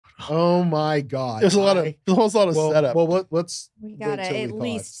Oh my God. There's a lot of setup. Well, let's. We gotta at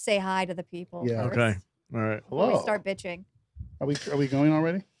least say hi to the people. Yeah. First, Okay. All right. before Hello. we start bitching. Are we going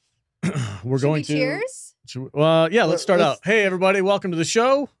already? We're Should going we to cheers. Yeah, let's start out. Hey, everybody, welcome to the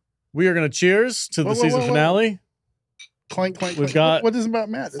show. We are going to cheers to the season finale. Clank, clank. We've clank. got- What is about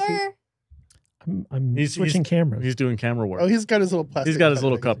Matt? Sir, I'm switching cameras. He's doing camera work. Oh, he's got his little plastic. He's got his cup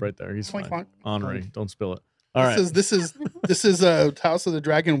little right cup here. right there. He's Clank, fine. clank. Honorary. Don't spill it. All right. This is a House of the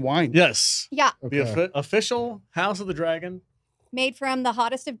Dragon wine. Yes. yeah, The Okay. official House of the Dragon. made from the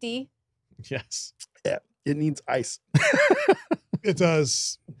hottest of D. Yes. Yeah, it needs ice. It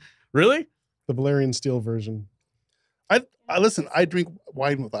does. Really? The Valerian Steel version. I listen. I drink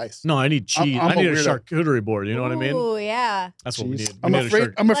wine with ice. No, I need cheese. I'm I need a a weirdo. charcuterie board. You know what I mean? Oh yeah. That's what we Cheese. need. I'm We need a afraid.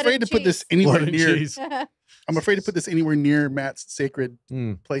 I'm Blood afraid and to put this cheese. anywhere blood and near. cheese. I'm afraid to put this anywhere near Matt's sacred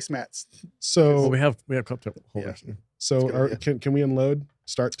placemats. So, Well, we have cup holders. Yeah. so It's gonna be can we unload?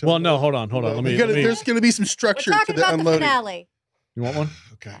 Start to. Well, no, hold on. Let me. There's going to be some We're structure to talking the about the unloading. finale. You want one?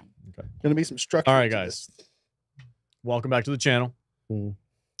 Okay. Going to be some structure. All right, to guys. this. Welcome back to the channel. Mm.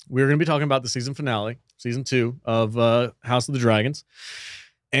 We're going to be talking about the season finale, season 2 of House of the Dragons.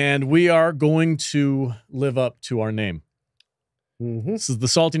 And we are going to live up to our name. Mm-hmm. This is the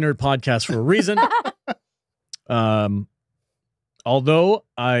Salty Nerd Podcast for a reason. Although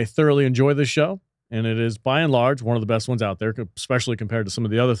I thoroughly enjoy this show, and it is by and large one of the best ones out there, especially compared to some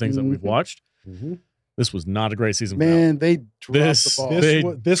of the other things that we've watched. Mm-hmm. This was not a great season finale. Man, they dropped This- the ball. They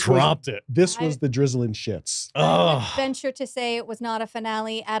This dropped it. This was the drizzling shits. I would Oh, venture to say it was not a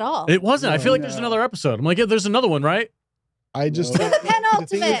finale at all. it wasn't. I feel like there's No. another episode. I'm like, yeah, there's another one, right? I just No. The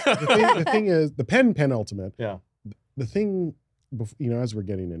penultimate. the thing is the penultimate. Yeah. The thing, as we're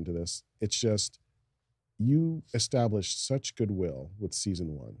getting into this, it's just you established such goodwill with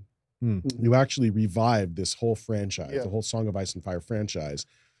season 1. You actually revived this whole franchise, Yeah. the whole Song of Ice and Fire franchise,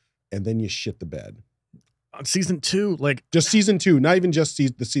 and then you shit the bed. On season 2, like, Just season 2, not even just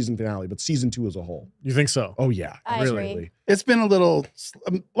the season finale, but season 2 as a whole. you think so? Oh yeah, I really. agree. It's been a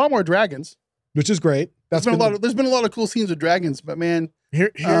lot more dragons. Which is great. There's been a lot of cool scenes with dragons, but man,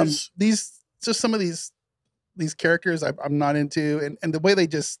 Here's some of these characters I'm not into, and the way they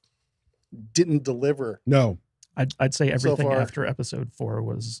just didn't deliver. No. I'd say everything far. after episode 4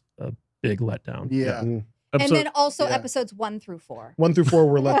 was a big letdown. Yeah. Mm. And then also yeah. episodes 1 through 4. 1 through 4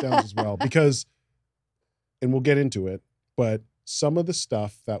 were letdowns as well because, and we'll get into it, but some of the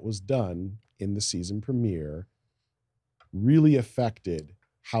stuff that was done in the season premiere really affected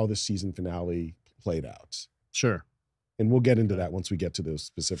how the season finale played out. sure. And we'll get into that once we get to those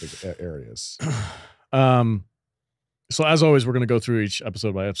specific areas. So as always, we're going to go through each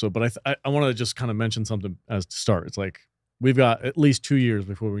episode by episode, but I want to just kind of mention something as to start. It's like we've got at least 2 years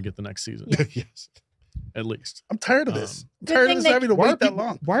before we get the next season. Yes. At least. I'm tired of this. I'm Good tired thing of this having to Why are wait that people-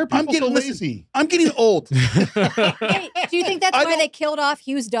 long. Why are I'm people so getting- listen, lazy? I'm getting old. Hey, do you think that's I why don't- they killed off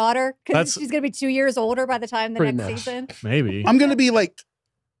Hugh's daughter? Because That's- she's going to be 2 years older by the time the Pretty next much. season? Maybe. I'm gonna be like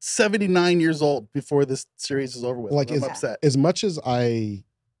 79 years old before this series is over with. Like, I'm is- upset. As much as I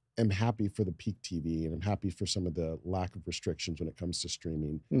am happy for the peak TV and I'm happy for some of the lack of restrictions when it comes to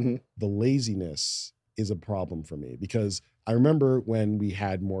streaming, Mhm. the laziness is a problem for me because I remember when we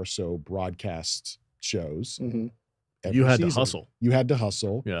had more so broadcast shows. Mhm. every You had to season. hustle. You had to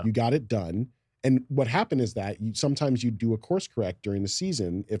hustle. Yeah. You got it done. And what happened is that sometimes you do a course correct during the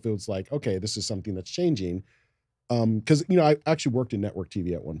season if it was like, okay, this is something that's changing. Because, I actually worked in network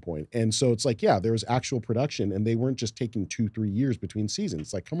TV at one point. And so it's like, yeah, there was actual production and they weren't just taking 2-3 years between seasons.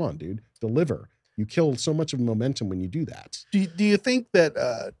 It's like, come on, dude, deliver. You kill so much of momentum when you do that. Do you think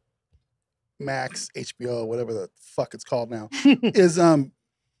that Max, HBO, whatever the fuck it's called now, is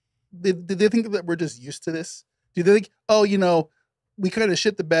did they think that we're just used to this? Do they think, we kind of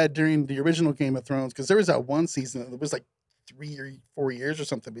shit the bed during the original Game of Thrones because there was that one season that was like 3 or 4 years or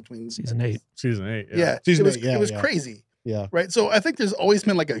something between Season 8. Season 8. Yeah, Season it was 8, yeah, it was yeah. crazy, Yeah. right? So I think there's always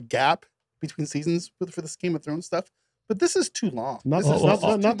been like a gap between seasons for this Game of Thrones stuff, but this is too long. Not, This is not, too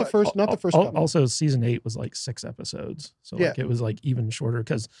not, not the much. first, not the first couple. Also, season 8 was like 6 episodes. So Yeah. like it was like even shorter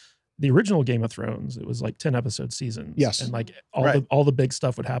because the original Game of Thrones, it was like 10 episode seasons. Yes. And like Right. all the big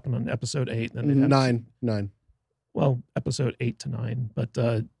stuff would happen on episode 8. And then they'd have 9. well, episode 8 to 9. But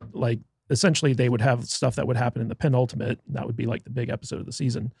like essentially they would have stuff that would happen in the penultimate. That would be like the big episode of the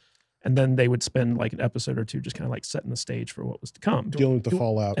season. And then they would spend like an episode or two just kind of like setting the stage for what was to come. Dealing with the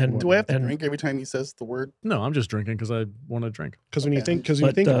fallout. and- Do I have to And- drink every time he says the word? No, I'm just drinking because I want to drink. Because when you Okay. think,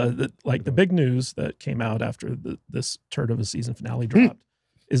 But about the big news that came out after this turd of a season finale dropped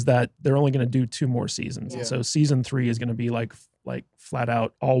is that they're only going to do 2 more seasons. Yeah. And so season 3 is going to be like like flat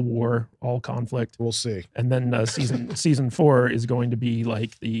out all war, all conflict. We'll see. And then season 4 is going to be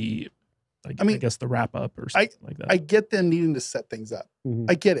like I guess the wrap up or something like that. I get them needing to set things up. Mhm.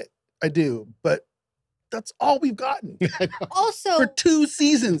 I get it. I do. But that's all we've gotten Also, for 2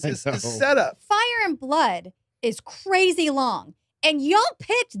 seasons is know. setup. Fire and Blood is crazy long, and y'all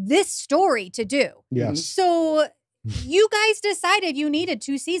picked this story to do. Yes. So you guys decided you needed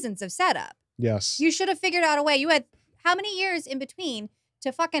 2 seasons of setup. Yes. You should have figured out a way. You had how many years in between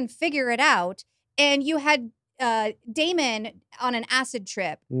to fucking figure it out? And you had Damon on an acid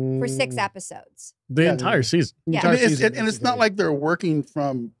trip for 6 episodes. The Yeah, entire season. Yeah. Entire season, And it's not like they're working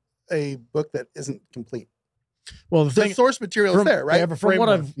from a book that isn't complete. Well, the The thing source material is from- there, They right? have a from what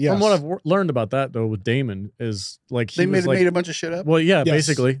framework. I've from what I've learned about that though with Damon is like he They was made a bunch of shit up. well, yeah, Yes.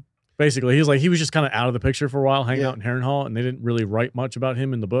 basically, he was just kind of out of the picture for a while, hanging Yeah. out in Harrenhal, and they didn't really write much about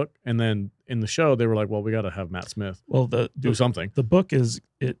him in the book. And then in the show, they were like, "Well, we got to have Matt Smith Well, do something." the book is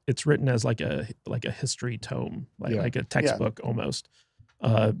it's written as like a history tome, Yeah. like a textbook almost,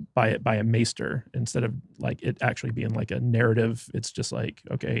 by a maester, instead of like it actually being like a narrative. It's just like,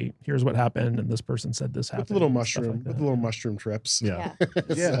 okay, here's what happened, and this person said this happened. with little and stuff mushroom, like with that. little mushroom trips. Yeah.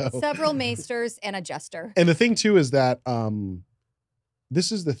 Yeah. So- Several maesters and a jester. And the thing too is that this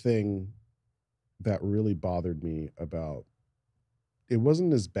is the thing that really bothered me about it.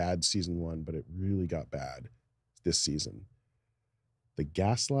 Wasn't as bad season 1, but it really got bad this season. The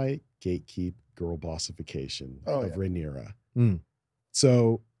gaslight, gatekeep, girl bossification Oh, of yeah. Rhaenyra. Mm.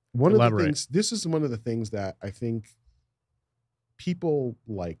 So one of the Elaborate. things, this is one of the things that I think people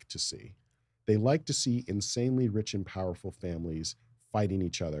like to see. They like to see insanely rich and powerful families fighting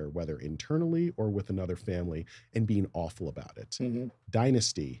each other, whether internally or with another family, and being awful about it. Mhm.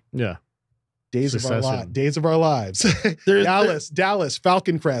 Dynasty, Yeah. Days of Succession. our lives, There's- Dallas,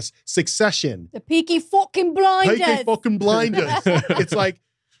 Falcon Crest, Succession, The Peaky fucking blinders. Peaky fucking blinders. It's like,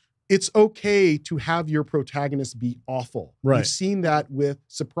 it's okay to have your protagonist be awful. Right. We've seen that with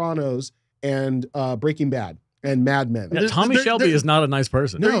Sopranos and Breaking Bad and Mad Men. Yeah, There- Tommy there- Shelby there- is not a nice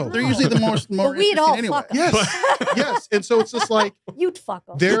person. No. They're usually the more But we'd all interesting anyway. fuck 'em. Yes, yes. And so it's just like You'd fuck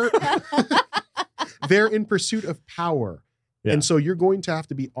them. they're in pursuit of power. Yeah. And so you're going to have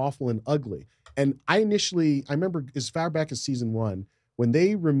to be awful and ugly. And I remember as far back as season 1, when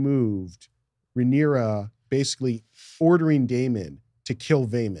they removed Rhaenyra basically ordering Daemon to kill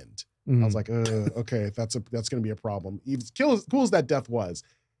Vaemond. I was like, okay, that's going to be a problem. As cool as that death was,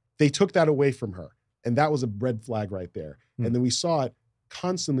 they took that away from her. And that was a red flag right there. And then we saw it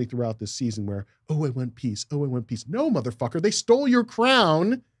constantly throughout this season where, oh, I want peace. Oh, I want peace. No, motherfucker, they stole your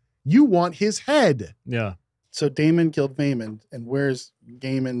crown. You want his head. yeah. So Damon killed Vaemond, and where's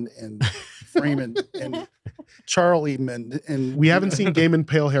Gaiman and Freeman and Charlieman and We haven't seen Daemon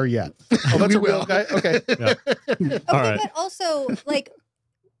pale hair yet. Oh, that's We a real will. guy. Okay. Yeah. Okay, All right. but also like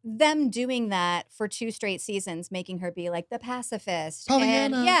them doing that for 2 straight seasons, making her be like the pacifist.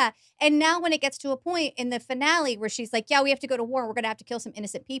 Pollyanna. And yeah. And now when it gets to a point in the finale where she's like, yeah, we have to go to war. We're going to have to kill some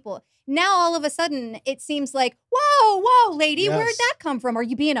innocent people. Now all of a sudden it seems like, whoa, lady, where'd Yes. that come from? Are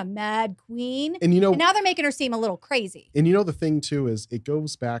you being a mad queen? And you know, And now they're making her seem a little crazy. and you know the thing too is it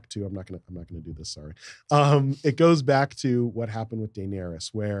goes back to I'm not gonna do this. Sorry. It goes back to what happened with Daenerys,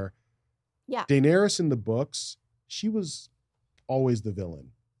 where Yeah. Daenerys in the books, she was always the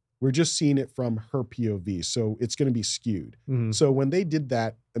villain. We're just seeing it from her POV, so it's going to be skewed. Mhm. So when they did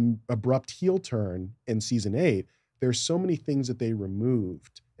that abrupt heel turn in season 8, there's so many things that they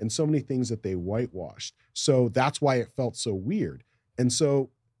removed and so many things that they whitewashed. So that's why it felt so weird. And so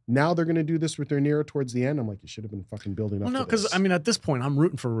now they're going to do this with Rhaenyra towards the end. I'm like, you should have been fucking building up. Well, no, to because this. I mean, at this point, I'm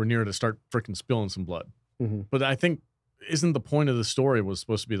rooting for Rhaenyra to start freaking spilling some blood. Mhm. But I think isn't the point of the story was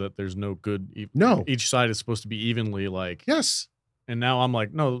supposed to be that there's no good. No. Each side is supposed to be evenly like. Yes. And now I'm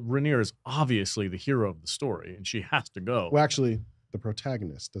like, no, Rhaenyra is obviously the hero of the story, and she has to go. Well, actually, the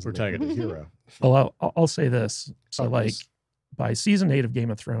protagonist doesn't make her the hero. Well, I'll say this. So, Oh, like, please. by season 8 of Game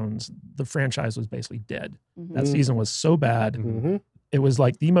of Thrones, the franchise was basically dead. Mhm. That Mhm. season was so bad. Mhm. It was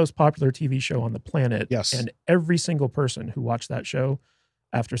like the most popular TV show on the planet. Yes. And every single person who watched that show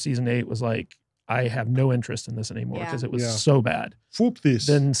after season 8 was like, I have no interest in this anymore Yeah. because it was Yeah. so bad. Fuck this.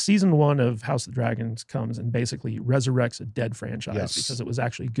 Then season 1 of House of the Dragons comes and basically resurrects a dead franchise Yes. because it was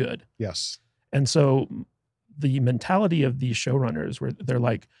actually good. yes. And so the mentality of these showrunners where they're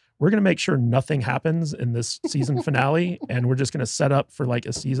like, we're going to make sure nothing happens in this season finale. And we're just going to set up for like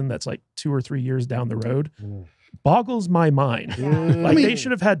a season that's like 2 or 3 years down the road Mm. boggles my mind. Yeah. Like I mean- they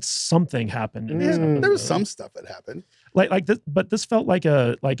should have had something happen. in this Mm. episode. There was some stuff that happened. like this, but this felt like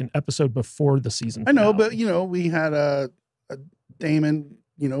an episode before the season. I know, finale. but we had a Damon,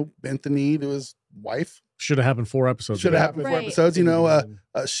 bent the knee to his wife. Should have happened 4 episodes. Should have ago. happened 4 Right. episodes. You know,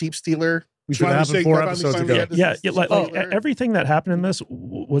 a sheep stealer. We Should have finally happened say- 4 finally episodes finally ago. get this- Yeah, like Stealer. everything that happened in this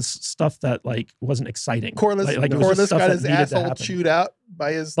was stuff that like wasn't exciting. Corliss, Like, it was just Corliss stuff got that his needed to asshole happen. chewed out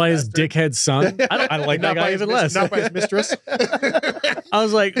by his bastard. dickhead son. I don't like that Not by guy his even mis- less. Not by his mistress. I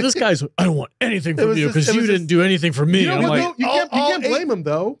was like, this guy's. I don't want anything It from was you just- because it you was didn't do anything for me. You know I'm what, like, though? You all- can't, you all can't eight- blame him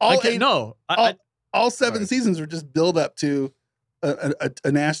though. I all can't. eight- No, all 7 Sorry. seasons were just build up to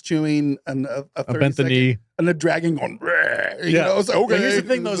an ass chewing and a I 30 bent the second- knee. and a dragon going. "Rah," You Yeah. know, it's like, okay. But here's the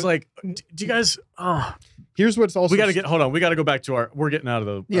thing, though, is like, do you guys? Oh, Here's what's also we got to get. Hold on, we got to go back to our. We're getting out of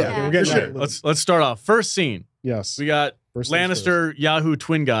the. Yeah, Yeah. we're getting for out sure. of the- Let's start off. First scene. Yes. We got First things Lannister Yahoo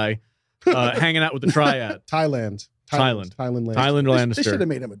twin guy hanging out with the triad. Thailand. Thailand. Land. Thylend They should Lannister. have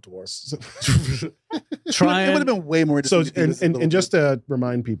made him a dwarf. So, It would Triad. have been way more. so interesting if he was a little and just to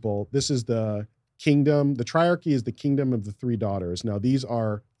remind people, this is the kingdom. The triarchy is the kingdom of the 3 daughters. Now these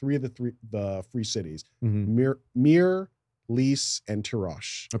are 3 of the free cities: Mhm. Mir, Lys, and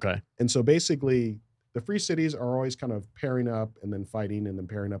Tirosh. Okay. And so basically, the free cities are always kind of pairing up and then fighting and then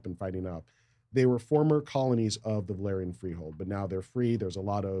pairing up and fighting up. They were former colonies of the Valyrian freehold, but now they're free. There's a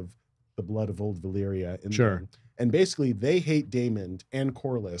lot of the blood of old Valyria in Sure. them. And basically, they hate Daemon and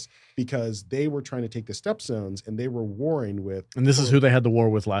Corlys because they were trying to take the Stepstones and they were warring with. And this is who they had the war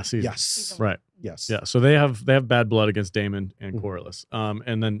with last season. Yes. Right. Yes. Yeah. So they have bad blood against Daemon and Mhm. Corlys.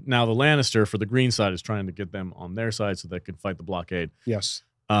 And then now the Lannister for the green side is trying to get them on their side so they can fight the blockade. Yes.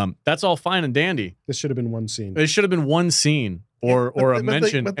 That's all fine and dandy. This should have been one scene. It should have been one scene or but a they- but they-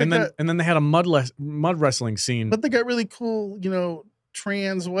 mention, but they and then they had a mud wrestling scene. But they got really cool, you know,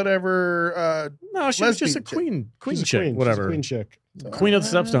 trans whatever. No, she was just a lesbian chick. queen She's a chick, queen. She's a whatever. queen chick. Queen of the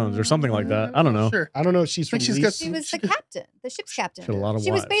Stepstones or something like that. I don't know. Sure. I don't know. She's I from think she's Lys. got She was the captain, the ship's captain. She had a lot of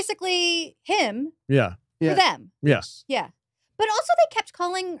She was wives. basically him Yeah. Yeah. for them. Yes. Yeah. But also they kept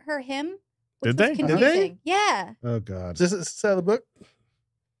calling her him. which Did was they? Did they? confusing. Yeah. Oh God. Is this out of the book?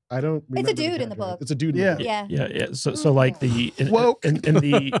 I don't. Remember dude in character. the book. It's a dude. Yeah. In the book. Yeah. So like the in Woke.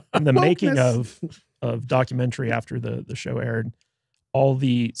 the making Wokeness. of documentary after the show aired, all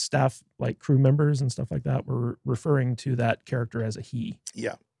the staff like crew members and stuff like that were referring to that character as a he.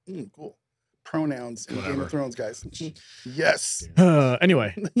 Yeah. Cool. Pronouns in Game Whatever. of Thrones, guys. Yes.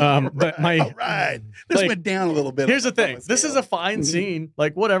 Anyway, but my All right. This like, went down a little bit. here's the on thing. my This is scale. a fine scene.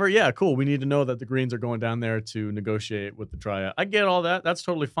 Like whatever. Yeah, cool. We need to know that the Greens are going down there to negotiate with the Triad. I get all that. That's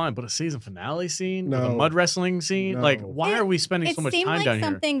totally fine. But a season finale scene, with a No. mud wrestling scene. Like, No. why are we spending It so much seemed time like down here?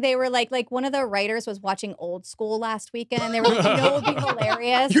 something they were like one of the writers was watching Old School last weekend. And they were like, you know, it would be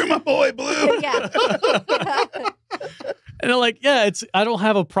hilarious. You're my boy, Blue. Yeah. And they're like, yeah, I don't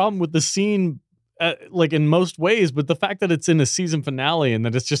have a problem with the scene, like in most ways, but the fact that it's in a season finale and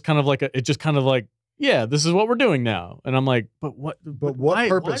that it's just kind of like yeah, this is what we're doing now. And I'm like, but what? But what why,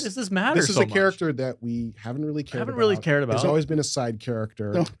 purpose? Why does this matter? This is so a much? character that we haven't really cared. Haven't really cared about. He's always been a side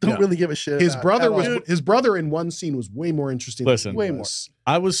character. Don't Yeah. really give a shit. His about brother at was all. his brother in one scene was way more interesting. Listen. than Way he more. was.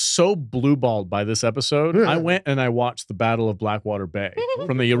 I was so blue balled by this episode. Yeah. I went and I watched the Battle of Blackwater Bay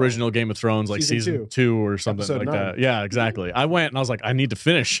from the original Game of Thrones, like Season season two. 2 or something Episode like 9. that. Yeah, exactly. I went and I was like, I need to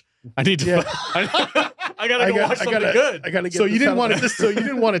finish. I need to. Yeah. I gotta go watch something good. I gotta get So you this didn't out want of to. So you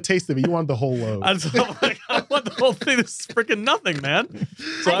didn't want a taste of it. You wanted the whole load. I'm like, I want the whole thing. This is freaking nothing, man.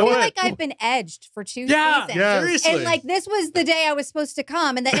 So I I feel went. like I've been edged for 2 Yeah, seasons. yeah. seriously. And like this was the day I was supposed to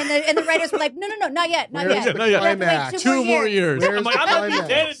come, and the writers were like, no, not yet, not Where's yet. the Not yet. We have to wait climax? 2 more years. Where's I'm like, the I'm gonna be climax?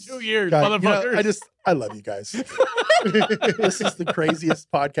 dead in 2 years, God, you know, motherfuckers. I love you guys. This is the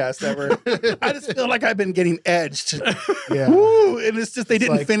craziest podcast ever. I just feel like I've been getting edged. Yeah. Woo, and it's just they It's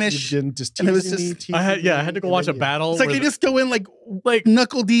didn't like, finish. You didn't just and it was teasing me, just- I had teasing I had to go me, watch a and then battle. It's like where they just go in like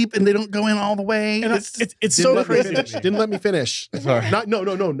knuckle deep and they don't go in all the way. and It's just- it's Didn't so let me crazy. finish. to me. Didn't let me finish. Sorry. Not no,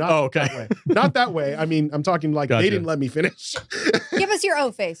 not Oh, okay. that way. Not that way. I mean, I'm talking like Gotcha. they didn't let me finish. Give us your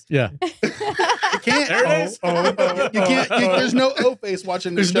O face. Yeah. you can't. There it is. You can't. There's no O face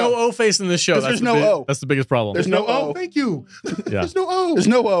watching this There's no show. O face in this show. 'Cause That's there's the no big- O. That's the biggest problem. There's no O. Thank you. Yeah. There's no O. There's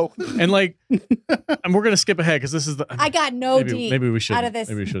no O. And like, and we're gonna skip ahead because this is the. I got no maybe, D maybe we should. out of this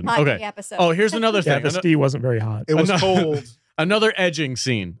Maybe we shouldn't. hockey Okay. episode. Oh, here's another Yeah, thing. the ski wasn't very hot. It was Another- cold. Another edging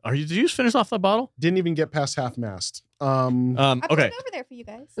scene. Did you just finish off that bottle? Didn't even get past half mast. I put Okay. it over there for you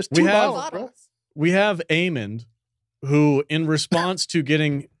guys. There's We two have- bottles, bro. Bottles. We have Aemond, who, in response to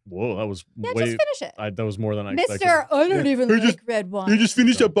getting, whoa, that was Yeah, way. just finish it. That was more than I expected. Mister, I don't even You like just- red wine. You just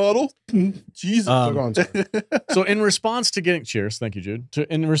finished that bottle? Jesus. Um, Go on, sorry. So in response to getting, cheers, thank you, Jude.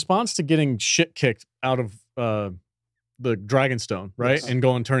 In response to getting shit kicked out of the Dragonstone, right, Yes.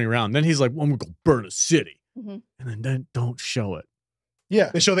 and turning around, then he's like, well, "I'm gonna go burn a city," Mhm. and then don't show it. Yeah.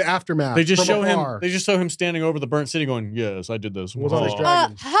 They show the aftermath. They just from show afar. him. They just show him standing over the burnt city, going, "Yes, I did this." Was on his Oh.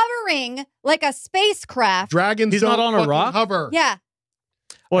 dragon. Hovering hovering like a spacecraft. Dragons He's don't not on a fucking rock? hover. Yeah.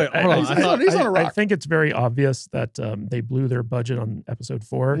 Wait, hold on. He's on a I rock. think it's very obvious that they blew their budget on episode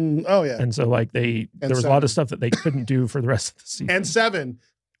 4. Oh yeah. And so like there was a lot 7. of stuff that they couldn't do for the rest of the season. And 7.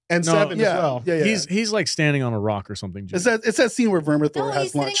 And No, 7 yeah, as well. yeah, yeah. He's like standing on a rock or something. It's that scene where Vermithor No, has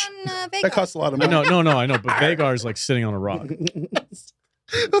he's sitting lunch. on Vegas. That costs a lot of I money. know, I know, but Vagar's like sitting on a rock.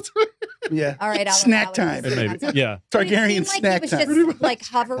 That's right. Yeah. All right, Alan, Snack that was- time. It may be. Yeah, But it Targaryen seemed snack like time. he was just like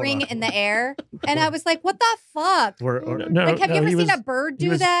hovering in the air, and I was like, "What the fuck?" No, Like, have no, you ever he seen was- a bird he do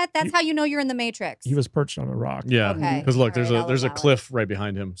was- that? That's he- how you know you're in the Matrix. He was perched on a rock. yeah. Okay. Because look, All right, I'll there's a allow it. cliff right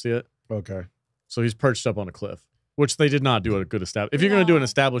behind him. See it? Okay. So he's perched up on a cliff, which they did not do a good establish. If you're going to do an No.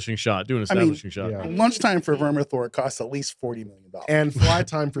 establishing shot, do an I mean, establishing shot. yeah. Lunchtime for Vermithor costs at least $40 million. And fly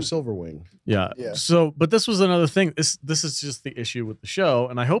time for Silverwing. Yeah. Yeah. So, but this was another thing. This is just the issue with the show,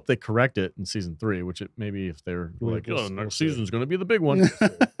 and I hope they correct it in season 3. Which it maybe if they're like, We'll oh, see. next season's going to be the big one.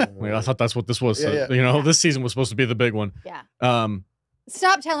 Like, I thought that's what this was. Yeah, So, yeah. You know, Yeah. this season was supposed to be the big one. Yeah.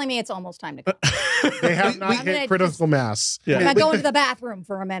 Stop telling me it's almost time to go. They have not I'm gonna hit critical mass. Yeah. I'm gonna go into the bathroom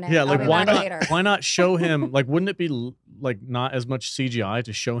for a minute. Yeah, I'll like be why back not? later. Why not show him? Like, wouldn't it be like not as much CGI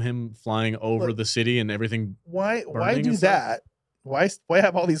to show him flying over Look, the city and everything? Why Burning do and stuff? that? Why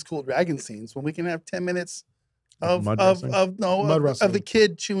have all these cool dragon scenes when we can have 10 minutes of Mud of wrestling? of no Mud of wrestling. the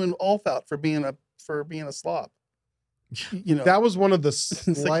kid chewing Ulf out for being a slob? You know, That was one of the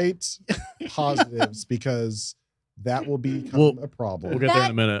like- slight positives because that will become We'll- a problem. We'll get there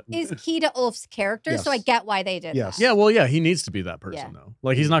in a minute. Is key to Ulf's character, so I Yes. get why they did Yes. that. Yeah, well, yeah, he needs to be that person Yeah. though.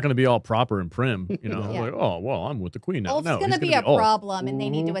 Like, he's not going to be all proper and prim, you know. Yeah. Like, oh, well, I'm with the queen now. Ulf's No, gonna he's be a Ulf. problem, and they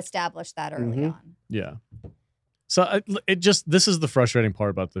need to Mhm. establish that early Mhm. on. Yeah. So this is the frustrating part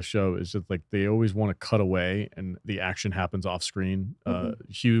about the show is just like they always want to cut away and the action happens off screen.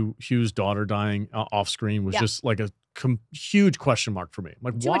 Hugh's daughter dying off screen was Yeah. just like a huge question mark for me.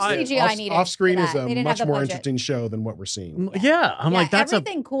 Like, Too much why? CGI needed Off screen for is that. a They didn't have much the more budget. interesting show than what we're seeing. Yeah, I'm like that's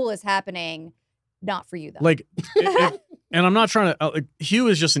everything cool is happening, not for you though. like, and I'm not trying to. Like, Hugh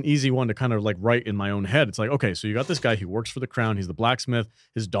is just an easy one to kind of like write in my own head. It's like, okay, so you got this guy who works for the crown. He's the blacksmith.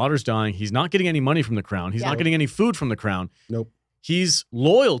 His daughter's dying. He's not getting any money from the crown. He's Yeah. not getting any food from the crown. Nope. He's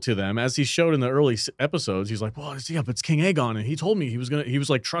loyal to them, as he showed in the early episodes. He's like, well, yeah, but it's King Aegon, and he told me he was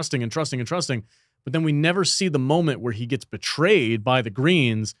like trusting and trusting and trusting. But then we never see the moment where he gets betrayed by the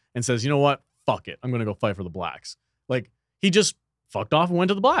Greens and says, you know what, fuck it, I'm gonna go fight for the Blacks. Like, he just fucked off and went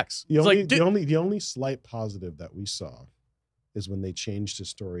to the Blacks. The It's only, like, dude, the only slight positive that we saw is when they changed his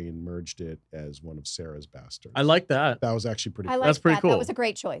story and merged it as one of Sarah's bastards. I like that. That was actually pretty I cool. like That's pretty that. cool. That was a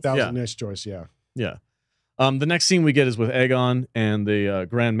great choice. That was Yeah. a nice choice, yeah. Yeah. The next scene we get is with Aegon and the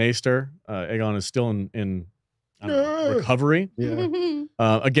Grand Maester. Aegon is still in I don't know, recovery. Yeah.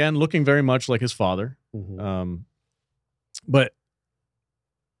 Again, looking very much like his father. Mhm. But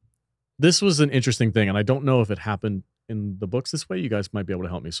this was an interesting thing, and I don't know if it happened in the books this way. You guys might be able to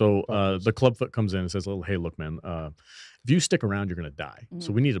help me. So the Clubfoot comes in and says, "Hey, look, man, if you stick around, you're going to die.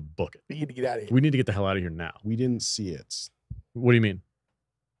 So we need to book it. you need to get out of here. We need to get the hell out of here now." We didn't see it. What do you mean?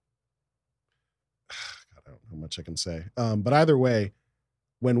 God, I don't know how much I can say. But either way,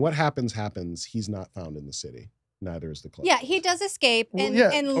 when what happens, he's not found in the city. Neither is the club. Yeah, he does escape, Well, and yeah.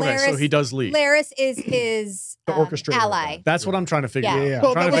 and Okay, Laris, so he does leave. Laris is his The orchestrator of ally. that. That's what I'm trying to figure Yeah. out. Yeah, yeah. I'm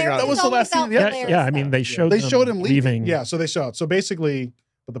Well, trying to that figure was- out. that was the last scene of the Yeah, episode. Yeah, I mean, they showed him leaving. Yeah, so they saw it. So basically,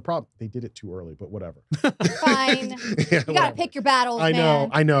 but the problem, they did it too early, but whatever. Fine. Yeah, You gotta whatever. pick your battles, I know, man.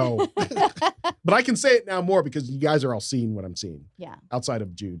 I know. But I can say it now more because you guys are all seeing what I'm seeing. Yeah. Outside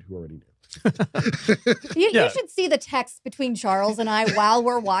of Jude, who already knew. You Yeah. should see the text between Charles and I while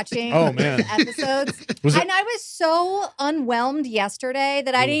we're watching Oh, man. these episodes. Was it- And I was so unwhelmed yesterday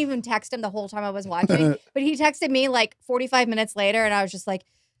that I didn't even text him the whole time I was watching. But he texted me like 45 minutes later, and I was just like,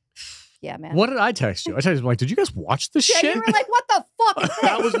 yeah, man. What did I text you? I texted him like, "Did you guys watch this Yeah, shit?" you were like, what the fuck is this?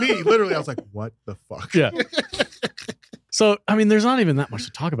 That was me. Literally, I was like, what the fuck? Yeah. So, I mean, there's not even that much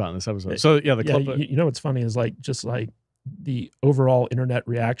to talk about in this episode. So, yeah, the Yeah, club. you know what's funny is like just like the overall internet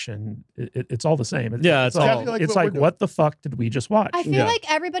reaction. It's all the same. Yeah, it's all- Exactly like it's what we're like doing. what the fuck did we just watch? I feel Yeah. like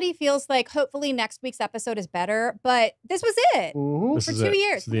everybody feels like hopefully next week's episode is better, but this was it Mhm. This for is 2 it.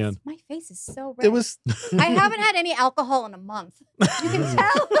 years. This is the end. My face is so red. It was I haven't had any alcohol in a month. You can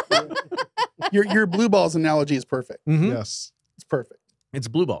tell. your blue balls analogy is perfect. Mhm. Yes. It's perfect. It's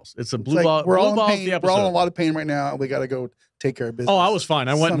blue balls. It's a It's blue like, ball. we're all Blue in balls. pain. The We're all in a episode. lot of pain right now, and we got to go take care of business. Oh, I was fine.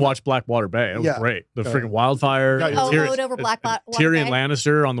 I went and Somehow. watched Blackwater Bay. It was Yeah. great. The Yeah. freaking wildfire. Got your- Oh, Tyrion- load over Blackwater Tyrion Bay?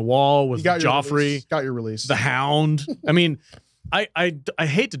 Lannister on the wall with You got your Joffrey, release. Got your release. the Hound. I mean, I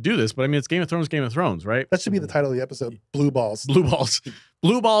hate to do this, but I mean, it's Game of Thrones, right? That should be the title of the episode. Blue balls. Blue balls.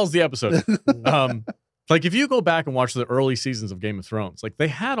 Blue balls. The episode. Like if you go back and watch the early seasons of Game of Thrones, like they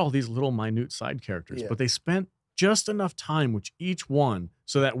had all these little minute side characters, Yeah. but they spent just enough time with each one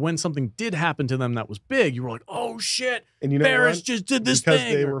so that when something did happen to them that was big, you were like, oh shit, And you know Varys what? just did this because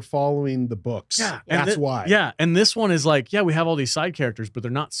thing. they were following the books. Yeah, and That's why. Yeah, and this one is like, yeah, we have all these side characters, but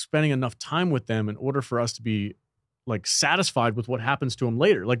they're not spending enough time with them in order for us to be like satisfied with what happens to them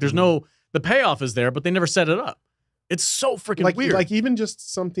later. Like there's no, the payoff is there, but they never set it up. It's so freaking like weird. Like even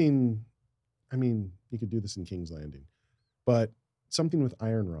just something, I mean, you could do this in King's Landing, but something with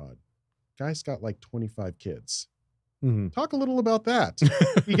Iron Rod. Guy's got like 25 kids. Mhm. Talk a little about that.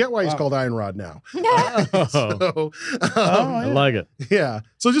 You get why he's Wow. called Iron Rod now. Oh, So, I like it. yeah.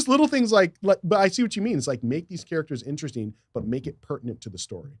 So just little things like, but I see what you mean. It's like make these characters interesting, but make it pertinent to the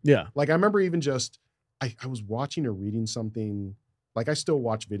story. Yeah. Like I remember even just, I was watching or reading something, like I still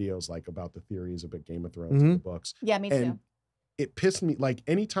watch videos like about the theories about Game of Thrones and the books. Yeah, me too. And it pissed me, like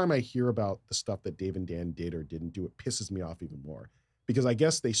anytime I hear about the stuff that Dave and Dan did or didn't do, it pisses me off even more. Because I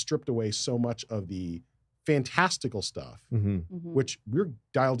guess they stripped away so much of the fantastical stuff, Mhm. which we're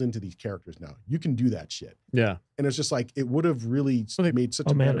dialed into these characters now. You can do that shit. Yeah. And it's just like, it would have really made such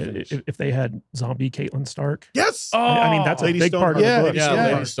Oh a man, better finish. if they had zombie Caitlyn Stark. Yes! I mean, that's a Lady big part of the Stoneheart. book. Yeah,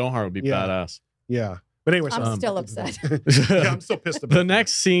 Yeah. Lady Stoneheart would be Yeah. badass. Yeah. But anyway, I'm so- still upset. yeah, I'm still pissed about The it.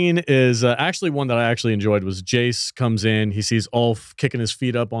 next scene is actually one that I actually enjoyed was Jace comes in. He sees Ulf kicking his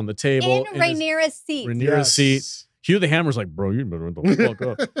feet up on the table. In Rhaenyra's seat. Rhaenyra's seat. Hugh the Hammer's like, bro, you better what the fuck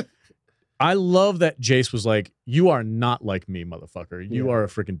up. I love that Jace was like, you are not like me, motherfucker. You Yeah. are a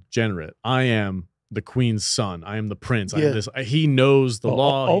freaking degenerate. I am the queen's son. I am the prince. I Yeah. am this. He knows the Well,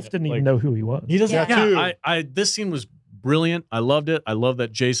 law. Ulf didn't even know who he was. He doesn't. Yeah. Yeah, this scene was brilliant. I loved it. I love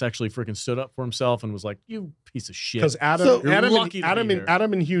that Jace actually freaking stood up for himself and was like, you piece of shit. Because Adam, So- You're Adam, lucky and, to be here.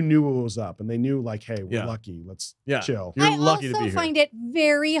 Adam and Hugh knew what was up, and they knew like, hey, we're Yeah. lucky. Let's Yeah. chill. You're I lucky to also be here. find it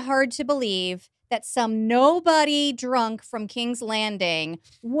very hard to believe that some nobody drunk from King's Landing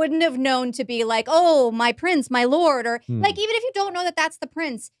wouldn't have known to be like, oh, my prince, my lord, or like even if you don't know that that's the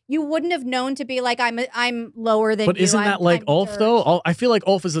prince, you wouldn't have known to be like, I'm lower than But you. isn't that like I'm Ulf dirt. though? I feel like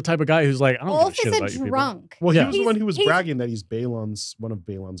Ulf is the type of guy who's like, I don't Ulf give a shit is about a you people. drunk Well, Yeah. he was the one who was He's- bragging that he's one of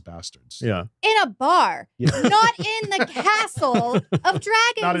Balon's bastards. Yeah. in a bar, Yeah. not in the castle of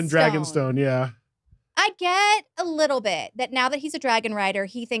Dragonstone. Not in Dragonstone, yeah. I get a little bit that now that he's a dragon rider,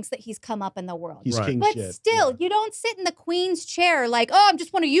 he thinks that he's come up in the world. He's Right. king But shit. still, yeah. you don't sit in the queen's chair like, oh, I'm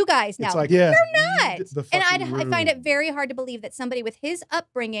just one of you guys now. It's like, Yeah. not. the And fucking I find it room. very hard to believe that somebody with his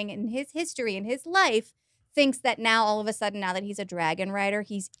upbringing and his history and his life thinks that now all of a sudden, now that he's a dragon rider,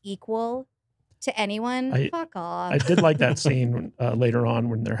 he's equal to anyone. Fuck off. I did like that scene later on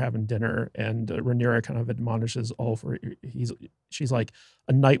when they're having dinner and Rhaenyra kind of admonishes Ulf. She's like,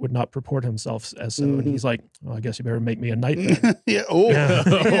 a knight would not purport himself as so. And he's like, well, I guess you better make me a knight then. Yeah. Oh.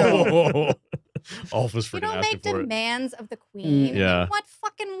 Yeah. Ulf was you freaking don't asking make for it. demands of the queen. Yeah. In what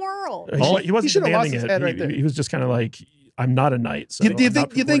fucking world? He wasn't should have lost demanding his it. head right there. He was just kind of like, I'm not a knight. So Do you I'm not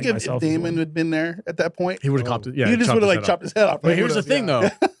think? Do you think purporting if myself as Damon one. had been there at that point, He would have copped it. Yeah. he just chopped would have his like head off. chopped his head off. But Right? here's the thing, though,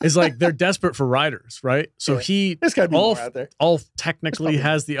 is like they're desperate for riders, right? So Yeah. There's got to be Ulf, more out there. Ulf technically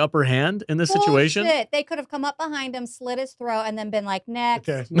has the upper hand in this situation. Bullshit. They could have come up behind him, slit his throat, and then been like, next.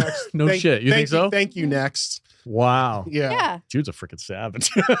 Okay, next. No shit. You think so? Thank you, next. Wow. Yeah. Yeah. Jude's a freaking savage.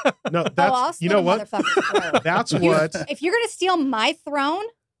 No, Oh, that's, I'll you slit know a what? motherfucker's throat. That's You- what, If you're gonna steal my throne,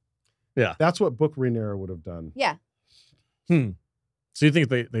 that's what Book Rhaenyra would have done. yeah. So you think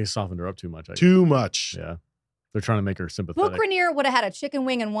they softened her up too much? I guess. Too much. Yeah. They're trying to make her sympathetic. Book Rhaenyra would have had a chicken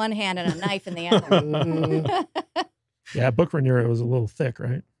wing in one hand and a knife in the other. Yeah, Book Rhaenyra was a little thick,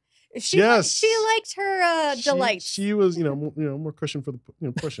 right? she, Yes. she liked her delights. She was, more cushion for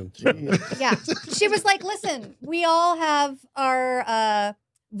the, pushing. Yeah. She was like, listen, we all have our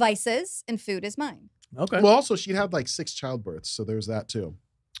vices and food is mine. Okay. Well, also she had like 6 childbirths, so there's that too.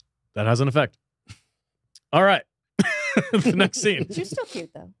 That has an effect. All right. The next scene. She was still cute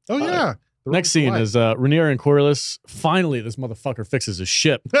though. Oh yeah. The Next scene is Rhaenyra and Corlys. Finally, this motherfucker fixes his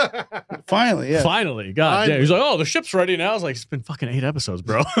ship. Finally, yeah. Finally. God damn. He's like, oh, the ship's ready now. I was like, it's been fucking 8 episodes,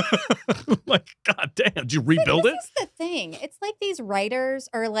 bro. Like, god damn. Did you rebuild it? This is the thing. It's like these writers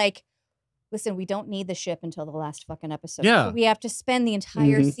are like, listen, we don't need the ship until the last fucking episode. Yeah. So we have to spend the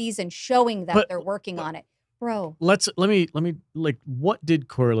entire Mhm. season showing that But- they're working on it. Bro, Let me like, what did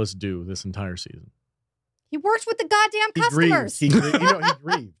Corlys do this entire season? he works with the goddamn he customers. grieved. He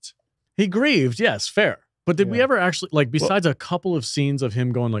grieved. He grieved, yes, fair. But did we Yeah. ever actually, like, besides a couple of scenes of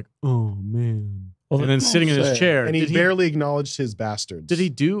him going like, oh man, Well, and then sitting in his say. chair, And he did barely acknowledged his bastards. did he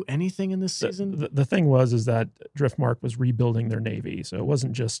do anything in this season? The thing was that Driftmark was rebuilding their navy, so it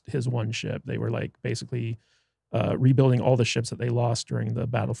wasn't just his one ship. They were like basically rebuilding all the ships that they lost during the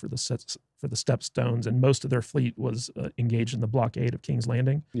battle for the for the Stepstones, and most of their fleet was engaged in the blockade of King's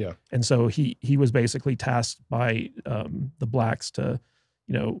Landing. Yeah. And so he was basically tasked by the Blacks to,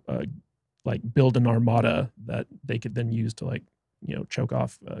 like build an armada that they could then use to like, choke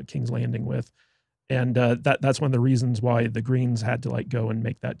off King's Landing with. And that's one of the reasons why the Greens had to like go and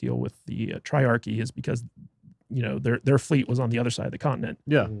make that deal with the Triarchy, is because their fleet was on the other side of the continent.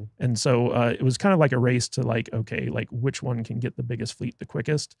 Yeah. And so it was kind of like a race to like, okay, like which one can get the biggest fleet the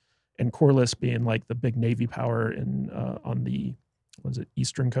quickest. And Corlys being like the big navy power in on the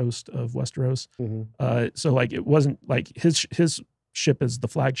eastern coast of Westeros. So like it wasn't like his ship is the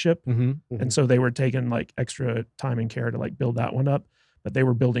flagship, and so they were taking like extra time and care to like build that one up. But they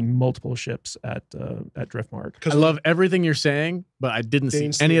were building multiple ships at Driftmark. I love everything you're saying, but I didn't see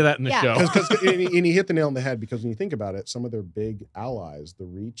any of that in the show. And he hit the nail on the head, because when you think about it, some of their big allies, the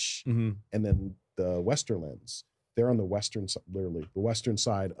Reach and then the Westerlands, they're on the western side, literally the western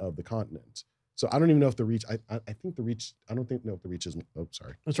side of the continent. So I don't even know if the Reach. I think the Reach. I don't know if the Reach is. Oh,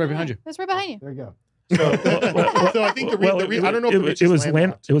 sorry. That's right behind you. That's right behind you. There you go. So I think the Reach. I don't know if the Reach it was is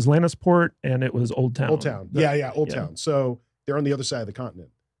landlocked. It was Lannisport and it was Old Town. Old Town. Yeah, Old Town. So they're on the other side of the continent.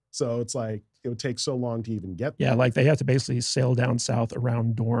 So it's like it would take so long to even get there. Yeah, like they have to basically sail down south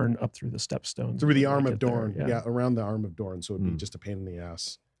around Dorne up through the Stepstones. Through the Arm of Dorne. There, Yeah, around the Arm of Dorne. So it'd be just a pain in the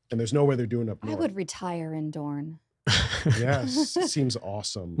ass. And there's no way they're doing up I north. would retire in Dorne. Yes, it seems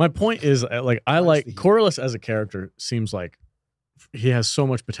awesome. My point is, like, I like Corlys as a character. Seems like he has so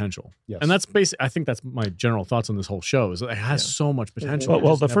much potential. Yes. And that's basically, I think that's my general thoughts on this whole show, is that it has so much potential.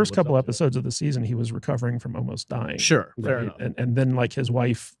 Well, the first couple episodes of the season, he was recovering from almost dying. Sure, fair enough. And then like his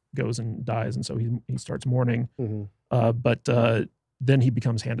wife goes and dies, and so he starts mourning. But then he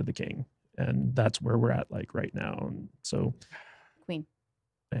becomes Hand of the King, and that's where we're at like right now. And so, Queen.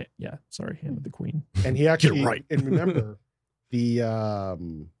 Yeah, sorry, Hand of the Queen. And he actually, You're right. And remember,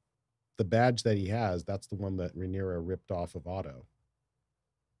 the badge that he has, that's the one that Rhaenyra ripped off of Otto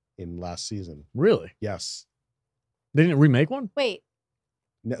in last season. Really? Yes. They didn't remake one? Wait.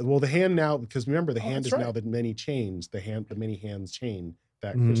 No, well, the hand now, because remember, the hand is that's right. now the many chains, the many hands chain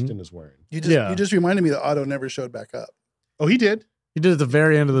that Kristen is wearing. You just reminded me that Otto never showed back up. Oh, he did. He did at the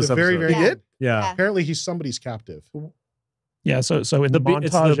very end of this The episode. very Yeah. did. Yeah. Apparently, he's somebody's captive. Yeah, so in the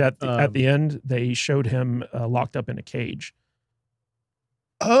it's montage the, at the end, they showed him locked up in a cage.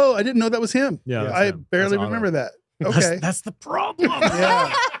 Oh, I didn't know that was him. Yeah, that's I him. barely That's Otto. remember that. Okay. That's the problem.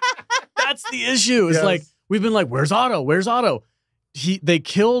 Yeah. That's the issue. It's Yes. like, we've been like, where's Otto? Where's Otto? They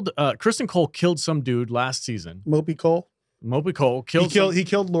killed, Kristen Cole killed some dude last season. Mopey Cole. Mopey Cole killed He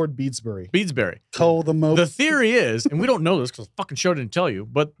killed Lord Beedsbury. Beedsbury. Cole the Mope. The theory is, and we don't know this because the fucking show didn't tell you,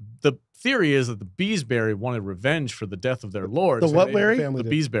 but the theory is that the Beesbury wanted revenge for the death of their lord. The So what, they- Larry? Family The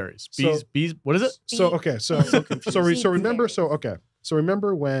did. Beesberries. So- What is it? So okay, so remember, Beesbury. so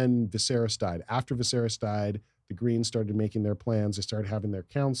remember when Viserys died. After Viserys died, the Greens started making their plans. They started having their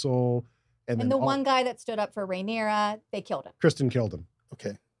council, and then And the one guy that stood up for Rhaenyra, they killed him. Kristen killed him.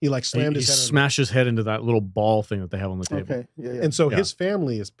 Okay. He like slammed He his head. on- smashed his head into that little ball thing that they have on the table. Okay. Yeah. And so Yeah. his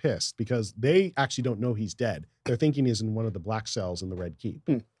family is pissed because they actually don't know he's dead. They're thinking he's in one of the black cells in the Red Keep.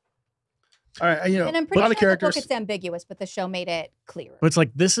 All right. You know, And I'm a pretty lot sure of characters. the book it's ambiguous, but the show made it clearer. But it's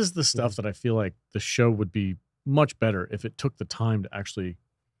like, this is the stuff that I feel like the show would be much better if it took the time to actually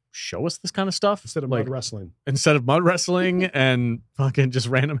show us this kind of stuff. Instead of like, mud wrestling. instead of mud wrestling and fucking just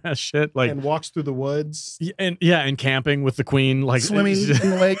random ass shit. Like, And walks through the woods. and camping with the queen. Like, Swimming in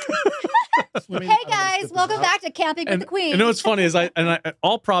the lake. Hey guys, welcome back to Camping with the Queen. You know what's funny is I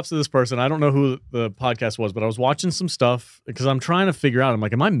all props to this person. I don't know who the podcast was, but I was watching some stuff because I'm trying to figure out. I'm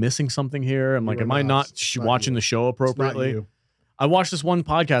like, am I missing something here? I'm like, You are am I not. not It's not watching you. the show It's not appropriately? you. I watched this one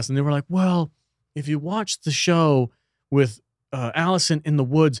podcast and they were like, well, if you watch the show with Allison in the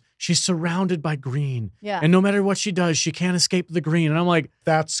woods, she's surrounded by green. Yeah. And no matter what she does, she can't escape the green. And I'm like,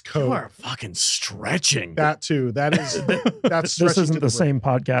 That's you code. are fucking stretching. That too. That is that's This stretching isn't to the brim. same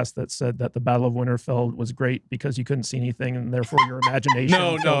podcast that said that the Battle of Winterfell was great because you couldn't see anything and therefore your imagination.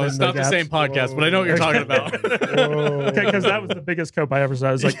 No, filled in it's not the gaps. same podcast, but I know what you're talking about. Okay, because that was the biggest cope I ever saw.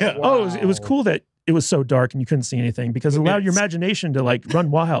 I was like, Yeah. oh, it was Wow. cool that it was so dark and you couldn't see anything because it allowed your imagination to like run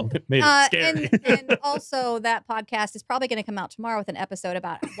wild. Made it scary. And also that podcast is probably going to come out tomorrow with an episode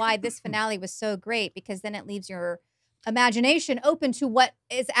about why this finale was so great, because then it leaves your imagination open to what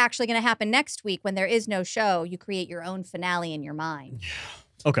is actually going to happen next week when there is no show. You create your own finale in your mind.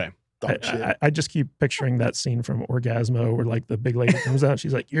 Okay. Dog shit. I just keep picturing that scene from Orgasmo where like the big lady comes out.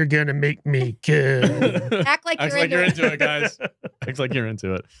 She's like, "You're gonna make me kill." Act like Acts you're like into you're it. into it, guys. Acts like you're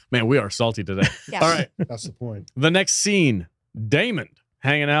into it. Man, we are salty today. Yeah. All right. That's the point. The next scene, Damon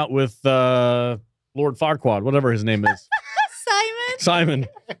hanging out with Lord Farquaad, whatever his name is. Simon. Simon.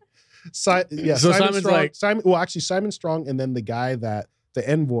 So Simon's Strong, like- Simon Strong, and then the guy the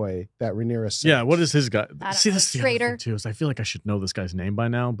envoy that Rhaenyra sent. Yeah, what is his guy? I don't See, know, this is the other traitor. thing too. Is I feel like I should know this guy's name by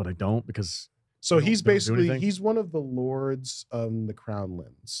now, but I don't because So They don't- he's they don't do basically anything? he's one of the lords of the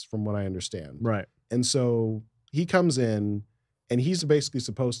Crownlands, from what I understand. right. And so he comes in, and he's basically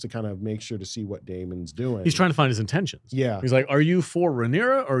supposed to kind of make sure to see what Daemon's doing. He's trying to find his intentions. Yeah, He's like, are you for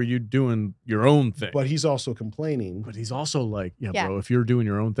Rhaenyra or are you doing your own thing? but he's also complaining. But he's also like, yeah, Yeah. bro, if you're doing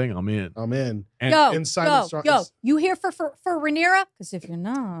your own thing, I'm in. I'm in. And Yo, and Simon yo, Strong yo, is- you here for Rhaenyra? Because if you're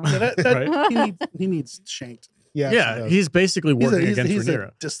not, Yeah, Right. he needs shanked. Yes, yeah, he does. he's basically working against he's Rhaenyra.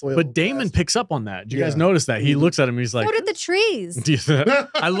 a disloyal. But Daemon bastard. picks up on that. Did you guys Yeah. notice that? He Mhm. looks at him. He's like, so did the trees.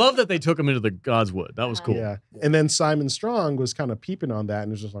 I love that they took him into the God's Wood. That was cool. Yeah. And then Simon Strong was kind of peeping on that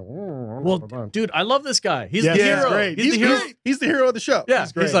and was just like, Well, dude, I love this guy. He's Yes, the he's hero. great. He's the hero. great. He's the hero of the show. Yeah,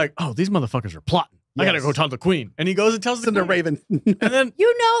 He's great. he's like, oh, these motherfuckers are plotting. I gotta Yes. go tell the queen. And he goes and tells the Send a queen. raven. And then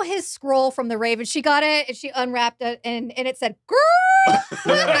You know his scroll from the Raven. She got it and she unwrapped it and it said, "Girl."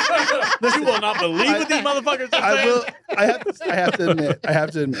 you will not believe what these motherfuckers are I saying. will. I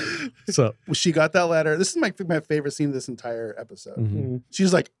have to admit. So When she got that letter. This is my favorite scene of this entire episode. Mhm.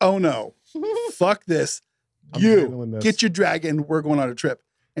 She's like, "Oh no, fuck this! I'm You handling this. get your dragon. We're going on a trip."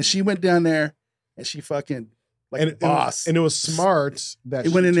 And she went down there, and she fucking like and, boss. and it was smart that it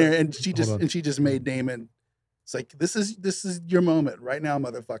she went in took- there, and she Hold on. just made Damon. It's like this is your moment right now,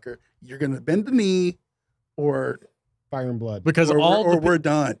 motherfucker. You're gonna bend the knee, or Fire and Blood. because or all we're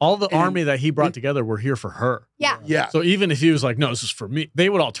done. the and- army that he brought together were here for her. Yeah. Yeah. So even if he was like, no, this is for me, they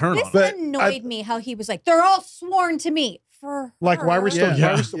would all turn This on him. But annoyed me how he was like, they're all sworn to me for Like, why her. we're still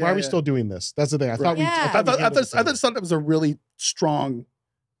Yeah. why are we Yeah. still doing this? That's the thing. I thought we. Yeah. I I thought, we thought handled it better. that was a really strong,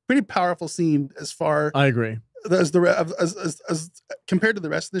 pretty powerful scene as far I agree. as as compared to the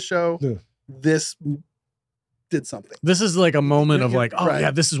rest of the show. Yeah. This did something. This is like a moment of Yeah, like, oh right.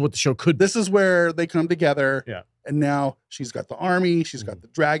 yeah, this is what the show could be. This is where they come together. Yeah. And now she's got the army, she's got the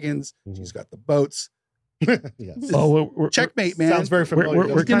dragons, Mhm. she's got the boats. Yes. Oh, we're, Checkmate, man. Sounds very familiar. we're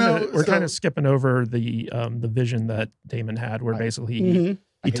doesn't it? kind of know, so- skipping over the vision that Damon had, where I- basically Mhm.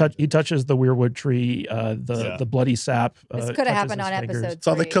 I hate he touches the weirwood tree, Yeah. the bloody sap. This could touches have happened his on fingers. episode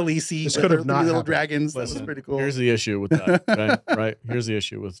Saw the 3. Khaleesi. This with could have the not little happened. dragons. That Listen, was pretty cool. Here's the issue with that. Right. Here's the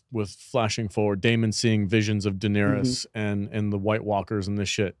issue with flashing forward. Damon seeing visions of Daenerys and the White Walkers and this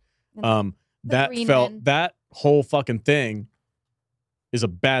shit. The That green felt men. that whole fucking thing is a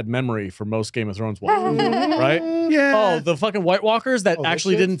bad memory for most Game of Thrones watchers. Right? Yeah. Oh, the fucking White Walkers that Oh, this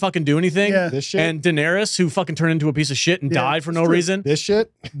actually shit? didn't fucking do anything. Yeah. This shit. And Daenerys, who fucking turned into a piece of shit and Yeah, died for it's no true. reason. this shit.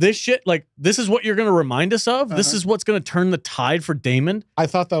 This shit, like, this is what you're going to remind us of. This Uh-huh. is what's going to turn the tide for Damon. I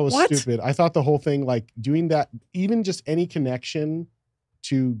thought that was What? stupid. I thought the whole thing, like doing that, even just any connection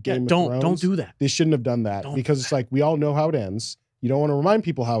to Yeah, Game of don't Thrones. do that. They shouldn't have done that Don't because do it's like we all know how it ends. You don't want to remind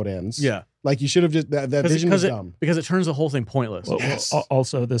people how it ends. Yeah, Like you should have just that vision because is it, dumb. because it turns the whole thing pointless. Well, Yes.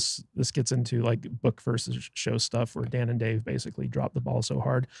 also, this gets into like book versus show stuff where Dan and Dave basically dropped the ball so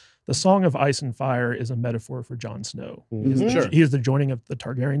hard. The Song of Ice and Fire is a metaphor for Jon Snow. He is, Mhm. Sure. he is the joining of the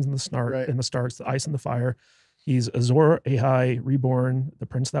Targaryens and the Right. and the Starks, the ice and the fire. He's Azor Ahai reborn, the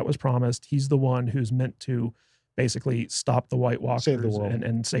prince that was promised. He's the one who's meant to basically stop the White Walkers Save the world.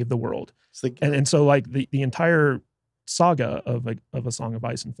 and save the world. It's like, And so like the entire saga of a Song of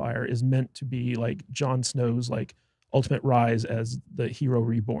Ice and Fire is meant to be like Jon Snow's like ultimate rise as the hero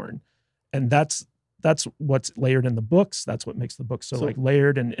reborn. And that's what's layered in the books. That's what makes the book so So- like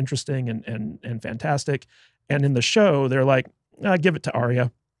layered and interesting and fantastic. And in the show, they're like, give it to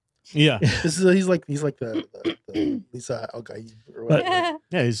Arya. Yeah, this is he's like the Lisa Al-Gaib or But- whatever.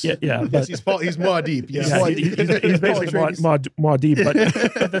 yeah, he's, Yeah, Yes, but he's more deep. He's yeah, more he- deep. he's basically Atreides. Muad'Dib.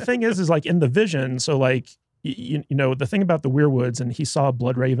 But the thing is like in the vision, so like you know the thing about the Weirwoods, and he saw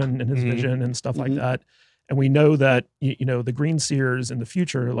Bloodraven in his Mhm. vision and stuff like Mhm. that. And we know that you know the Green Seers in the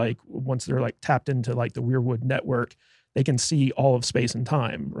future, like once they're like tapped into like the Weirwood network, they can see all of space and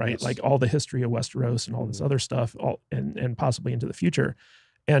time, right? Yes. Like all the history of Westeros and all this Mhm. other stuff, and possibly into the future.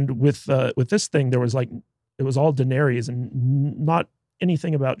 And with this thing, there was like it was all Daenerys and not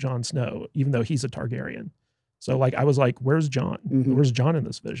anything about Jon Snow, even though he's a Targaryen. So like I was like, where's Jon? Mhm. Where's Jon in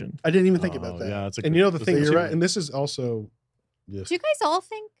this vision? I didn't even think Oh, about that. Yeah, it's a And good- you know the that's thing a good you're too, right. and this is also yes, Do you guys all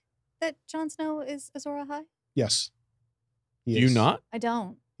think that Jon Snow is Azor Ahai? yes. Do He you is. not? I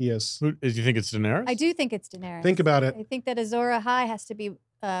don't. He is. Who, do you think it's Daenerys? I do think it's Daenerys. Think about it. I think that Azor Ahai has to be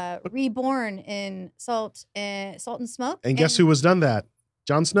reborn in salt and smoke. And guess who was done that?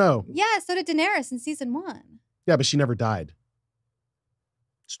 Jon Snow. Yeah, so did Daenerys in season 1. Yeah, but she never died.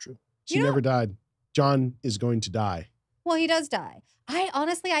 It's true. She You know- never died. Jon is going to die. Well, he does die.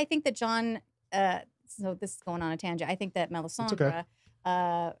 I think that Jon. So this is going on a tangent. I think that Melisandre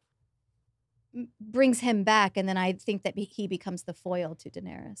brings him back, and then I think that he becomes the foil to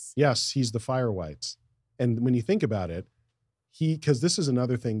Daenerys. Yes, he's the Fire Whites. And when you think about it, because this is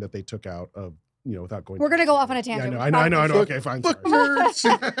another thing that they took out of, without going. We're gonna go off on a Yeah, tangent. I know. Okay, fine. Book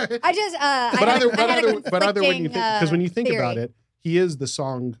Sorry. nerds. I just, but other when you think, because when you think about theory. it, he is the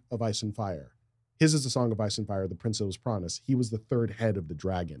Song of Ice and Fire. His is the Song of Ice and Fire. The Prince that was promised. He was the third head of the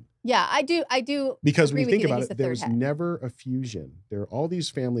dragon. Yeah, I do. Because when agree you with think that about he's it, the third there's head. never a fusion. All these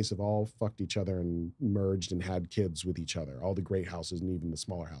families have all fucked each other and merged and had kids with each other. All the great houses and even the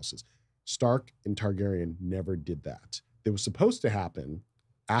smaller houses. Stark and Targaryen never did that. It was supposed to happen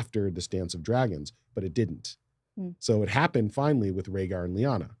after this Dance of Dragons, but it didn't. So it happened finally with Rhaegar and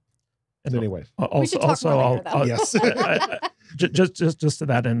Lyanna. And anyway, We should talk more later, though. yes. just to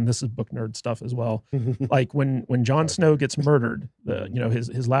that end, this is book nerd stuff as well. Like when Jon Snow gets murdered,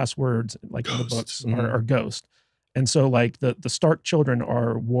 his last words, like in the books, are ghost. And so like the Stark children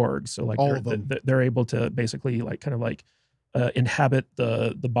are wargs. So like All of them. they're able to basically like kind of like inhabit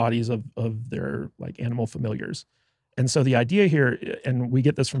the bodies of their like animal familiars. And so the idea here, and we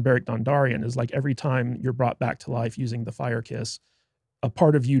get this from Beric Dondarrion, is like every time you're brought back to life using the fire kiss, a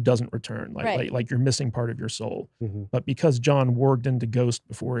part of you doesn't return. Like you're missing part of your soul. But because Jon warged into ghost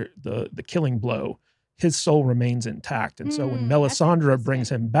before the killing blow, his soul remains intact. And so when Melisandre brings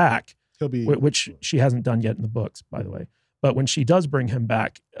him back, He'll be, which she hasn't done yet in the books, by the way, but when she does bring him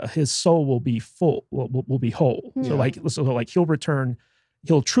back, his soul will be full, will be whole. So like he'll return.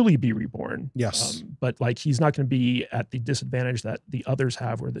 He'll truly be reborn. Yes. But like he's not going to be at the disadvantage that the others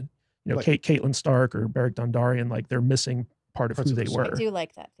have, where Catelyn Stark or Beric Dondarrion, like they're missing part of who they were. I do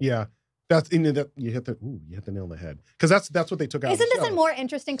like that. Yeah. That's you hit the nail on the head. Because that's what they took out. Isn't of the this show. a more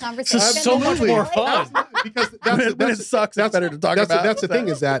interesting conversation? This is so than much the more finale? fun. Because When it sucks, it's better to talk about. That's the thing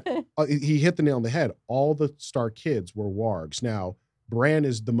is that he hit the nail on the head. All the Stark kids were wargs. Now, Bran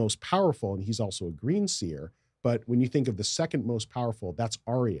is the most powerful, and he's also a green seer. But when you think of the second most powerful, that's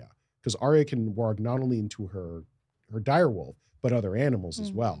Arya. Because Arya can warg not only into her direwolf, but other animals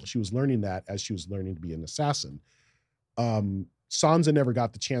as well. She was learning that as she was learning to be an assassin. Sansa never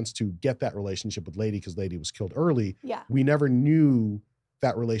got the chance to get that relationship with Lady because Lady was killed early. Yeah. We never knew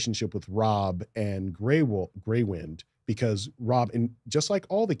that relationship with Robb and Greywind because Robb, and just like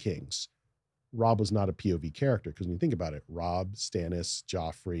all the kings, Robb was not a POV character. Because when you think about it, Robb, Stannis,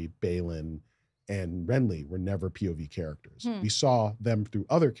 Joffrey, Balin, and Renly were never POV characters. We saw them through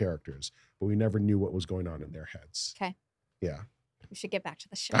other characters, but we never knew what was going on in their heads. Okay. Yeah. We should get back to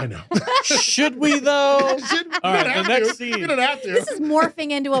the show. I know. Should we though? All All right, the next scene. You don't have to. This is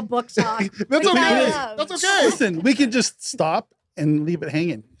morphing into a book talk. That's which I okay. love. That's okay. Listen, we can just stop and leave it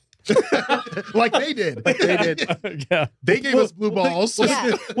hanging. Like they did. Like they did. Yeah. They gave us blue balls.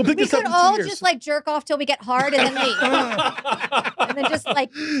 Yeah. We'll pick We this up could in 2 all years. just like jerk off till we get hard and then leave. And then just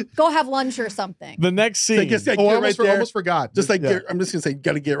like go have lunch or something. The next scene. I guess, like, Oh, I get almost, right there. almost forgot. Just like, Yeah. I'm just going to say,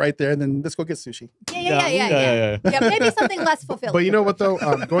 got to get right there, and then let's go get sushi. Yeah. Yeah, maybe something less fulfilling. But you know what though?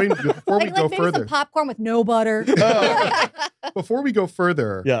 Going before we like go maybe further, some popcorn with no butter. before we go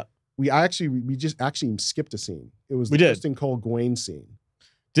further, Yeah. we just actually skipped a scene. It was the We did. Kristen Cole Gawain scene.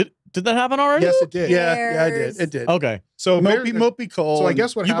 Did that happen already? Yes, it did. Yeah, I did. It did. Okay. So Mopey Cole. So I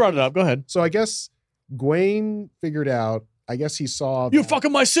guess what You happened, brought it up. Go ahead. So I guess Gawain figured out. I guess he saw. You that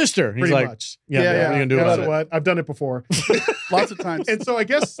fucking my sister. He's pretty like, much. yeah, Yeah, what are you gonna do You about know it? what? I've done it before. lots of times. And so I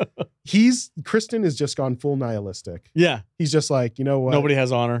guess Kristen has just gone full nihilistic. Yeah. He's just like, you know what? Nobody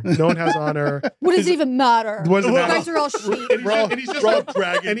has honor. No one has honor. What does it even matter? What does it You matter? guys are all sheep. And he's just like,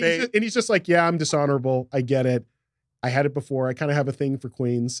 dragon bait. and he's just like, yeah, I'm dishonorable. I get it. I had it before. I kind of have a thing for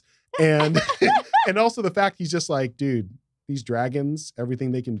queens. And and also the fact he's just like, dude, these dragons,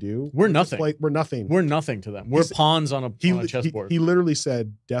 everything they can do. We're just nothing. we're nothing. We're nothing to them. We're He's- pawns on a chessboard. He literally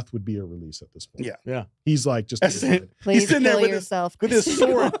said death would be a release at this point. Yeah. Yeah. He's like, just That's it. Please sitting there kill with yourself. with his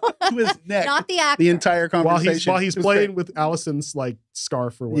sword to his neck. Not the actor. the entire while conversation. he's It was playing great. with Allison's like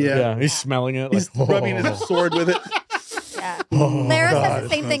scarf or whatever. Yeah. He's smelling it. He's like, rubbing his sword with it. Yeah. Oh, Lara God, says the it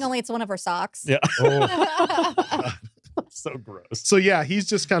same thing, smells- only it's one of her socks. Yeah. Oh. So gross. So yeah, he's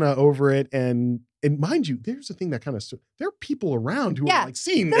just kind of over it. And mind you, there's a thing that kind of there are people around who Yeah. are like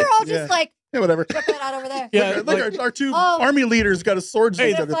seeing They're this. all just Yeah. like, Yeah, whatever. check that out over there. Yeah. Look, our two Oh. army leaders got a sword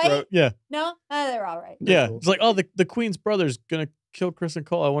Hey, to their fight? throat. Yeah. No? They're all right. Yeah. It's like, oh, the queen's brother's gonna kill Kristen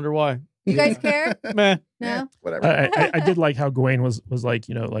Cole. I wonder why. You guys care? Meh. No? Whatever. I did like how Gawain was like,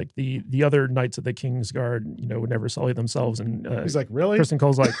 you know, like the other knights of the King's Guard, you know, would never sully themselves. And He's like, really? Kristen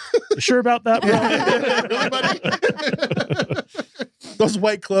Cole's like, you sure about that, bro? Really, buddy? Those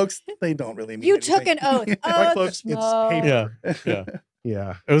white cloaks, they don't really mean You anything. took an oath. White cloaks, it's no. paper. Yeah. Yeah.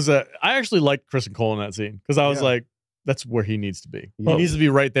 Yeah. It was I actually liked Kristen Cole in that scene because I was Yeah. like, That's where he needs to be. Well- He needs to be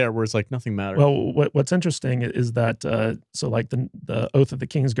right there where it's like nothing matters. Well, what's interesting is that so like the oath of the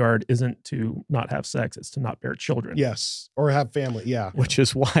Kingsguard isn't to not have sex; it's to not bear children. Yes, or have family. Yeah, which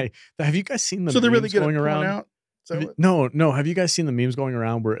is why. Have you guys seen the So they're really memes good at going pulling around? out. So No. Have you guys seen the memes going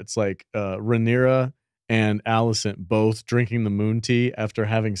around where it's like Rhaenyra and Alicent both drinking the moon tea after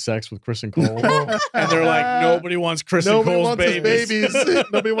having sex with Kristen Cole? And they're like, nobody wants Kristen nobody Cole's wants babies. his babies.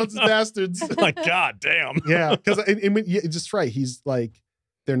 Nobody wants his bastards. Like, God damn. Yeah, because just right. He's like,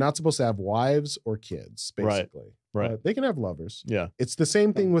 they're not supposed to have wives or kids, basically. Right. They can have lovers. Yeah. It's the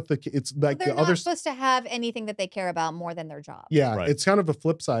same thing with it's like They're the not other. supposed to have anything that they care about more than their job. Yeah, Right. it's kind of a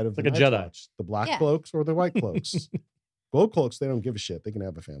flip side of Like the a Night's Jedi. Watch. The black Yeah. cloaks or the white cloaks. Gold cloaks, they don't give a shit. They can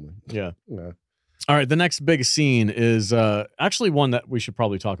have a family. Yeah. Yeah. All right. The next big scene is actually one that we should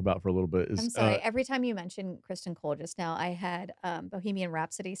probably talk about for a little bit. Is I'm sorry. Every time you mention Kristen Cole just now, I had Bohemian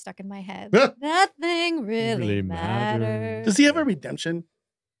Rhapsody stuck in my head. Nothing really Really matters. matters. does he have a redemption?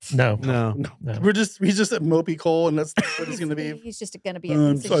 No, no. no. He's just a mopey Cole, and that's what he's gonna be. He's just going to be a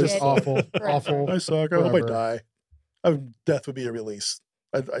I'm piece sorry, of Just shit. awful, forever. awful. I suck. I hope I Forever. die. Death would be a release.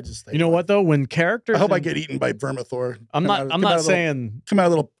 I just You know what though? When characters, I hope I in- get eaten by Vermithor. I'm not saying. Come out a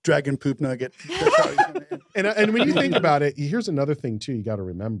little dragon poop nugget. That's how he's gonna end. And when you think about it, here's another thing too. You got to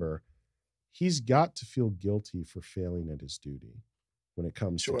remember, he's got to feel guilty for failing at his duty when it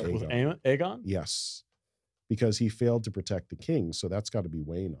comes Sure. to With Aegon. Aegon? Yes, because he failed to protect the king, so that's got to be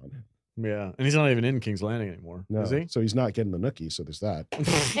weighing on him. Yeah. And he's not even in King's Landing anymore. No, Is he? so he's not getting the nookie. So there's that.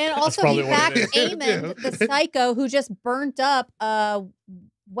 And also, probably he what backed it is. Aemon, the psycho who just burnt up,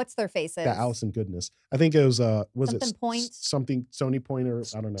 what's their faces? That Allison Goodness. I think it was Something it Point? something Stony Point or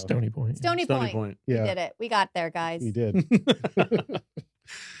I don't know. Stony Point. Stony Stony Point. Point. We Yeah, did it. We got there, guys. he did.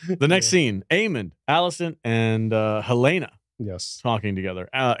 The next scene, Aemon, Alicent, and Helena Yes. talking together.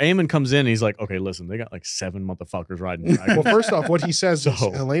 Aemon comes in and he's like, okay, listen, they got like 7 motherfuckers riding dragons. Well, first off, what he says is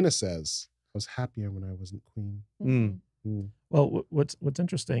So- Helena says, "I was happier when I wasn't queen." Mm. Mm. Well, what's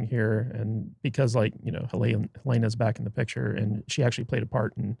interesting here, and because like Helena's back in the picture, and she actually played a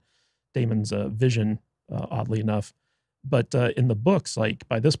part in Damon's vision, oddly enough. But in the books, like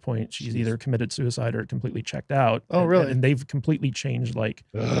by this point, she's either committed suicide or completely checked out. Oh, really? And they've completely changed like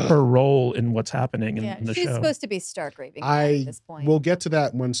Ugh. her role in what's happening in, Yeah, in the she's show. supposed to be stark raving mad I at this point. We'll get to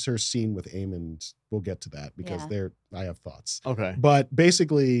that once her scene with Aemon. We'll get to that because Yeah. I have thoughts. Okay. But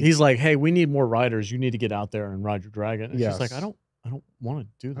basically, He's like, hey, we need more riders. You need to get out there and ride your dragon. And she's like, Yes. I don't want to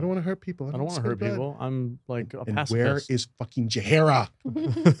do that. I don't want to hurt people. I don't want to hurt people. I'm like a And pacifist. where is fucking Jahara?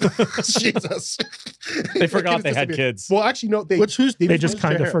 Jesus. They forgot they Just had a bit- kids. Well, actually, no. They They just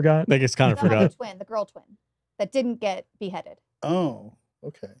kind of forgot. They just kind of the other forgot. twin, the girl twin, that didn't get beheaded. Oh,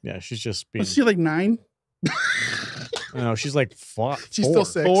 okay. Yeah, she's just being. Was she like 9? No, she's like She's four. still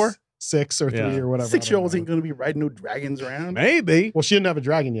 6. Four? 6 or 3 Yeah. or whatever. I don't 6-year-olds know. ain't going to be riding no dragons around. Maybe. Well, she didn't have a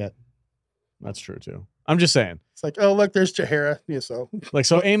dragon yet. That's true too. I'm just saying. It's like, oh, look, there's Jahara. Yeah, so. Like,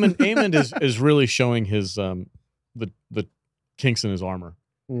 so Aemon is really showing his the kinks in his armor,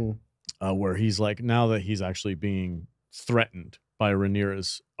 Mm. where he's like, now that he's actually being threatened by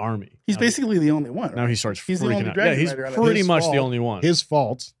Rhaenyra's army. He's now, basically the only one. now right? he starts He's the freaking only out. dragon Yeah, he's rider out of pretty his much the fault. only one. His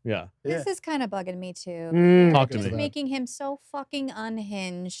fault. Yeah. This is kind of bugging me too. Mm, Talk to It's me. making him so fucking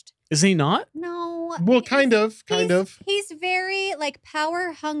unhinged. Is he not? No. Well, he's- kind of. He's very like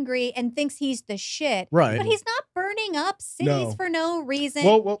power hungry and thinks he's the shit. Right. But he's not burning up cities No. for no reason.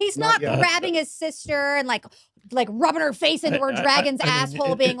 Well, he's not not yet. grabbing his sister and like rubbing her face into her dragon's I mean,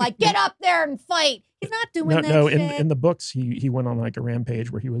 asshole, being like, "Get up there and fight." He's not doing that No, shit. in the books, he went on like a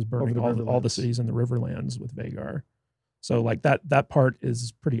rampage where he was burning the all the Riverlands. cities in the Riverlands with Vagar. So like that part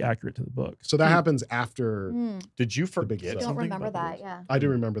is pretty accurate to the book. So that happens after. Mm, Did you big forget? fight. don't something remember about that. this? Yeah. I do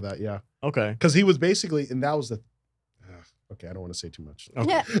remember that. Yeah. Okay. Because he was basically, and that was the. Okay, I don't want to say too much.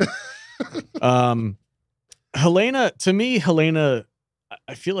 Okay. Yeah. Helena, to me, I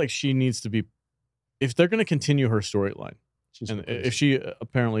feel like she needs to be, if they're going to continue her storyline, She's and crazy. if she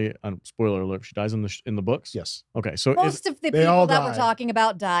apparently, spoiler alert, she dies in the books. Yes. Okay, so Most of the they all people that we're die. talking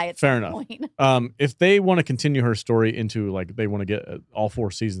about die at Fair some enough. point. if they want to continue her story into like they want to get all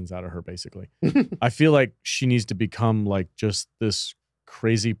 4 seasons out of her, basically, I feel like she needs to become like just this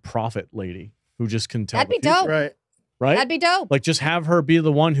crazy prophet lady who just can tell. That'd be the future, dope. Right. right? That'd be dope. Like just have her be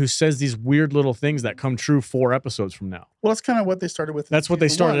the one who says these weird little things that come true 4 episodes from now. Well, that's kind of what they started with. in That's what they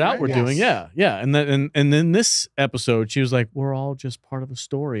season started 1, out right? with Yes. doing. Yeah. And then this episode, she was like, we're all just part of a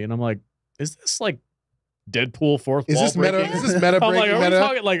story. And I'm like, is this like Deadpool fourth Is wall this meta? breaking. Is this meta I'm like, breaking? are we Meta?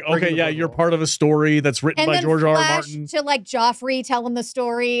 talking like, breaking okay, the yeah, fourth you're wall. part of a story that's written And by then George R. R. flash Martin. to like Joffrey telling the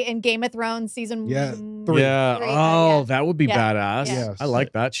story in Game of Thrones season Yeah, 3. Yeah. Three, Oh, yeah. that would be Yeah. badass. Yes. I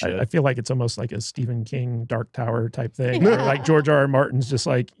like that shit. I feel like it's almost like a Stephen King Dark Tower type thing. Yeah. Where like George R. R. Martin's just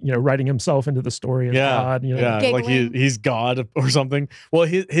like, writing himself into the story as yeah, God. yeah, like Giggling. he's God or something. Well,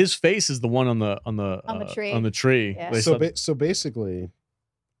 his face is the one on the tree. On the tree. Yeah. They So, said- so basically,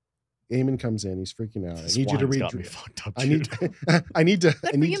 Eamon comes in. He's freaking out. I this need you to wine's read. got me fucked up, I need. dude. I need to. Good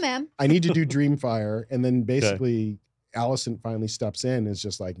I for need. you, ma'am. I need to do Dreamfire, and then basically Allison finally steps in. Is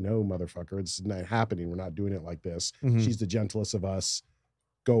just like, no, motherfucker, it's not happening. We're not doing it like this. Mhm. She's the gentlest of us.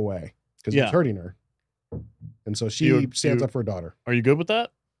 Go away, because Yeah. he's hurting her. And so she You- stands you- up for her daughter. Are you good with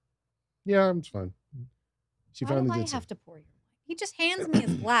that? Yeah, it's fine. She Why do finally I did have it. to pour your wine? He just hands me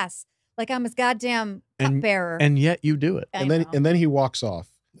his glass like I'm his goddamn cupbearer. And yet you do it. I And then know. he walks off.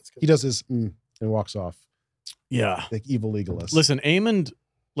 That's good. He does his and walks off Yeah. like evil legalist. Listen, Eamon,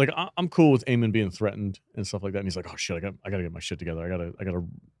 like I'm cool with Eamon being threatened and stuff like that. And he's like, oh shit, I gotta get my shit together. I gotta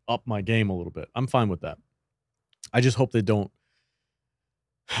up my game a little bit. I'm fine with that. I just hope they don't.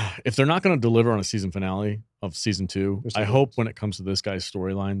 If they're not going to deliver on a season finale of season 2, There's I no hope chance. when it comes to this guy's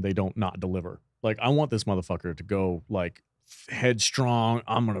storyline, they don't not deliver. Like, I want this motherfucker to go like headstrong.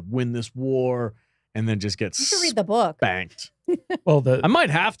 I'm gonna win this war, and then just get you should read the book. spanked. Well, I might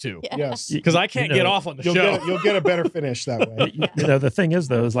have to Yeah. Yes. because I can't get off on the You'll show. get, you'll get a better finish that way. the thing is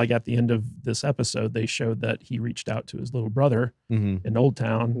though, is like at the end of this episode, they showed that he reached out to his little brother Mhm. in Old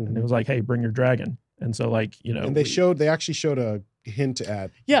Town, and Mhm. it was like, "Hey, bring your dragon." And so, like, And they actually showed a hint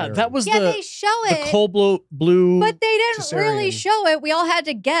at. Yeah, their- that was Yeah, the they show the it. cold blue. But they didn't really Caesarean. show it. We all had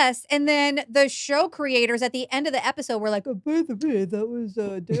to guess. And then the show creators at the end of the episode were like, oh, by the way, that was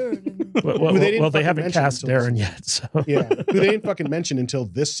Darren. And well, Who they didn't they fucking haven't mention cast until this Darren season. yet, so Yeah, who they didn't fucking mention until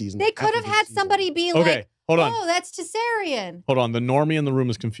this season. they could after have this had season. somebody be Okay, like, hold on. oh, that's Caesarian. Hold on. The normie in the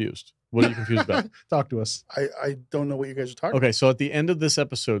room is confused. What are you confused about? Talk to us. I don't know what you guys are talking Okay, so at the end of this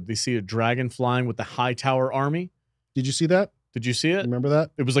episode, they see a dragon flying with the high tower army. Did you see that? Did you see it? Remember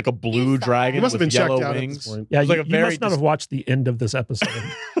that? It was like a blue You saw dragon it. You must have with been checked yellow out wings. at this point. yeah, was like you, a you very must not have watched the end of this episode.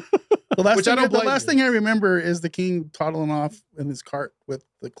 The last Which I thing, don't the blame last you. thing I remember is the king toddling off in his cart with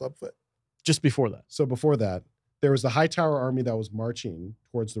the clubfoot. Just before that. So before that, there was the High Tower army that was marching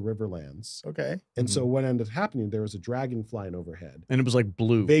towards the Riverlands. Okay. And so what ended up happening, there was a dragon flying overhead. And it was like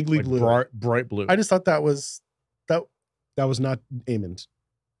blue. Vaguely like blue. Bright blue. I just thought that was that. That was not Aemond.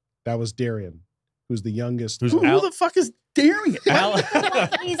 That was Darian, who's the youngest. Who's Who Al- the fuck is daring it? Al-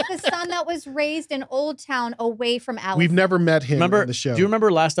 He's the son that was raised in Old Town away from Alice. We've never met him remember on the show. Do you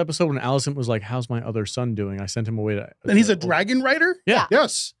remember last episode when Allison was like, how's my other son doing? I sent him away to And he's a dragon rider. Yeah.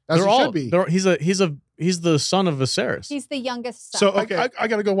 Yes, as They're he all should be. he's the son of Viserys. He's the youngest son. So okay, I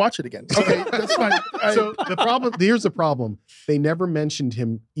got to go watch it again. Okay, that's fine. so the problem here's the problem. They never mentioned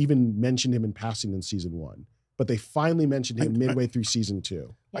him, even mentioned him in passing in season 1, but they finally mentioned him midway through season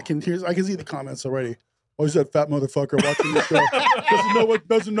 2. I can see the comments already. Oh, he's that fat motherfucker watching the show.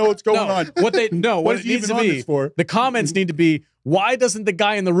 doesn't know what's going on. What it What needs is he even to on be this for? the comments need to be, why doesn't the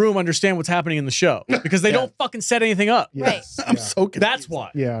guy in the room understand what's happening in the show? Because they Yeah. don't fucking set anything up. Yes, I'm yeah. so confused. That's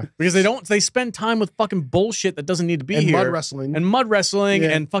why. Yeah, Because they spend time with fucking bullshit that doesn't need to be and here. mud wrestling and mud wrestling Yeah.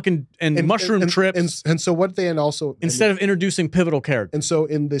 and fucking and mushroom trips and so what they and also instead of introducing pivotal characters. and so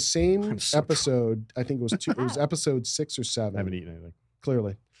in the same I'm so episode, I think it was it was episode 6 or I 7. haven't eaten anything.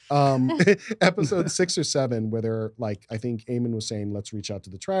 Clearly. Episode 6 or 7, where they're like, I think Eamon was saying, let's reach out to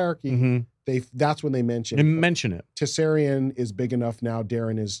the Triarchy. Mm-hmm. That's when they mentioned And mention it. Tessarian is big enough now.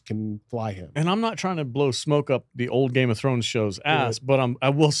 Darren can fly him. And I'm not trying to blow smoke up the old Game of Thrones show's ass, but I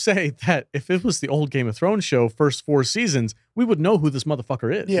will say that if it was the old Game of Thrones show, first 4 seasons, we would know who this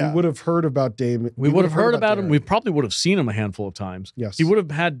motherfucker is. Yeah. We would have heard about Damon. We would have heard about him. Darren. We probably would have seen him a handful of times. Yes. He would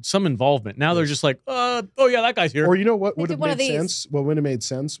have had some involvement. Now they're just like, oh yeah, that guy's here. Or you know what They would did have one of made these. sense? What would have made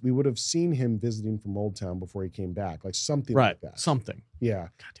sense? We would have seen him visiting from Old Town before he came back, like something right. like that. Something. Yeah. God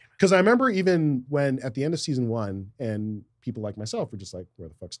damn it. Because I remember even when at the end of season 1, and people like myself were just like, where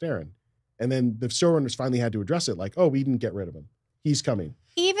the fuck's Darren? And then the showrunners finally had to address it, like, oh, we didn't get rid of him. He's coming.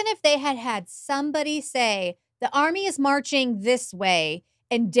 Even if they had somebody say, the army is marching this way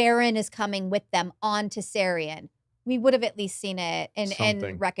and Darren is coming with them on to Sarian, we would have at least seen it and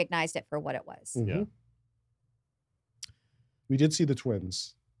Something. recognized it for what it was. Mhm. Yeah. We did see the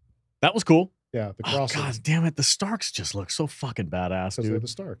twins. That was cool. Yeah, the Oh, crossing. God damn it. The Starks just look so fucking badass, Because they're dude. the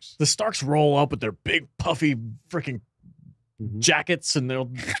Starks. The Starks roll up with their big, puffy, freaking Mhm. jackets and their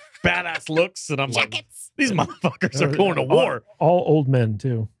badass looks. And I'm like, Jackets. these motherfuckers are going to war. All old men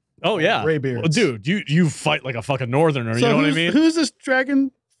too. Oh, yeah. Gray beards. Well, dude, you fight like a fucking northerner. So you know what I who's- mean? Who's this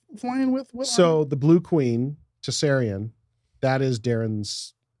dragon flying with? What So the Blue Queen, Tessarian, that is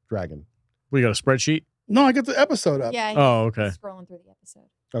Darren's dragon. We got a spreadsheet. No, I got the episode up. Yeah. Oh, okay. Scrolling through the episode.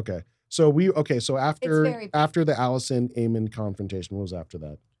 Okay. So after very big. after the Allison Eamon confrontation, what was after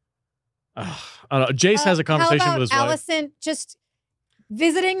that? I don't know. Jace has a conversation How about with his wife. Allison just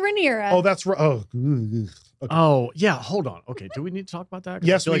visiting Rhaenyra. Oh, that's right. Oh, okay. Oh, yeah. Hold on. Okay. Do we need to talk about that? 'Cause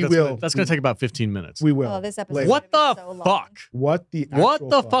Yes, I feel we that's will. Gonna, that's going to take about 15 minutes. We will. Oh, this episode. Later. What would've the been so long. fuck? What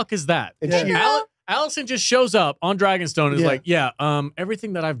the Fuck is that? And Yeah. she- Girl. Allison just shows up on Dragonstone and is Yeah. like, yeah,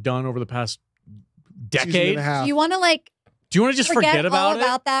 everything that I've done over the past season and decade. a half. Do you want to like Do you want to just forget all about it?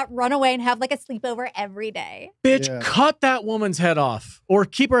 about that, run away and have like a sleepover every day? Bitch, Yeah. cut that woman's head off or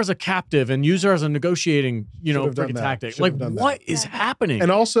keep her as a captive and use her as a negotiating, Should've done freaking that. tactic. Should've Like, done that. what is Yeah. happening?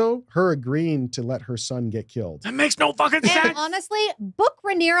 And also her agreeing to let her son get killed. that makes no fucking And sense. honestly, Book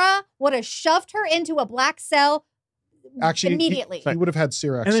Rhaenyra would have shoved her into a black cell Actually, immediately. he would have had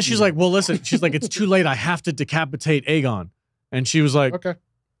Syrax. And then she's like, well, listen, she's like, it's too late. I have to decapitate Aegon. And she was like, okay,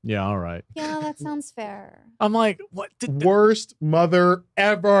 yeah, all right. Yeah, that sounds fair. I'm like, what? worst mother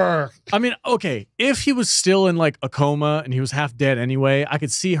ever. I mean, okay, if he was still in like a coma and he was half dead anyway, I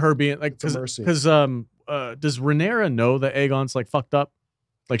could see her being like, It's a mercy. because does Rhaenyra know that Aegon's like fucked up?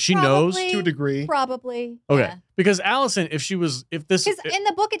 Like she knows? Probably. To a degree. Probably. Okay. Yeah. Because Allison, if this, Because in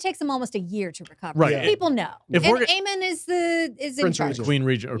the book, it takes him almost a year to recover. Right. Yeah. People know. If and we're- Aemon is in Prince charge. Regent. Queen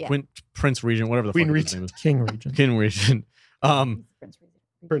Regent or Yeah. Prince Regent, whatever the Queen fuck his Regent. name is. King Regent. King Regent. Prince Regent.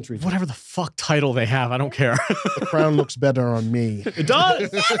 Prince Regent. Whatever the fuck title they have, I don't care. The crown looks better on me. It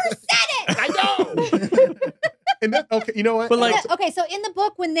does. Never said it. I know. And that, okay, you know what? But like- Okay, so in the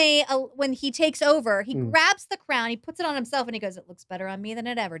book, when he takes over, he Mm. grabs the crown, he puts it on himself, and he goes, "It looks better on me than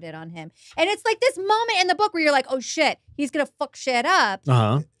it ever did on him." And it's like this moment in the book where you're like, "Oh shit, he's gonna fuck shit up,"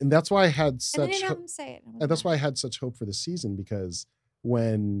 Uh-huh. and that's why I had and they such didn't have him say it. and that's why I had such hope for the season, because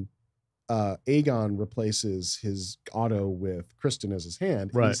when Aegon replaces his auto with Kristen as his hand,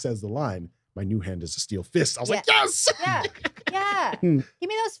 and he Right. says the line, "My new hand is a steel fist." I was Yeah. like, yes. Yeah, yeah. Hmm. Give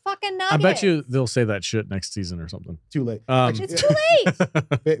me those fucking nuggets. I bet you they'll say that shit next season or something. Too late. it's too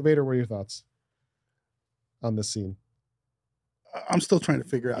late. Vader, what are your thoughts on this scene? I'm still trying to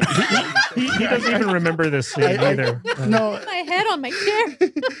figure out. He doesn't even remember this scene I- either. No, My head on my chair.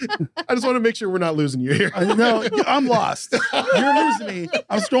 I just want to make sure we're not losing you here. no, I'm lost. You're losing me.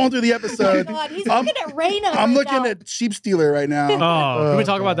 I'm scrolling through the Oh episode. God, he's I'm- looking at Raina. I'm right looking now. at Sheep Stealer right now. Oh, can we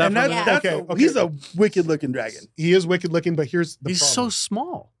talk about that? And for a that, minute? Yeah. that's Okay, he's a wicked looking dragon. He is wicked looking, but here's the He's problem. so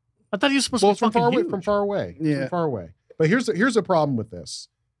small. I thought he was supposed Well, to be from fucking far away. huge. From far away. Yeah. From far away. But here's a problem with this.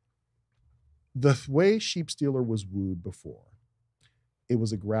 The way Sheep Stealer was wooed before, it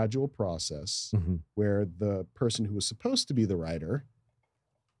was a gradual process Mhm. where the person who was supposed to be the rider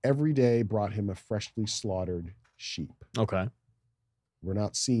every day brought him a freshly slaughtered sheep. Okay. We're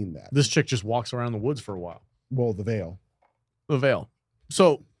not seeing that. This chick just walks around the woods for a while. Well, the veil. The veil.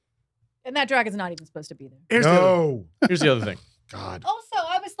 So And that dragon's not even supposed to be there. here's No. the other thing. God. Also,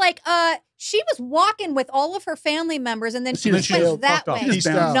 I was like, she was walking with all of her family members, and then she She just was went jailed, that fucked up. way. Peaced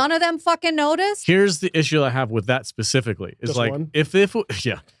out. None of them fucking noticed. Here's the issue I have with that specifically. Is Just like one? if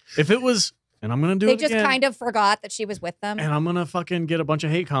yeah, if it was, and I'm gonna do They it just again, kind of forgot that she was with them. and I'm gonna fucking get a bunch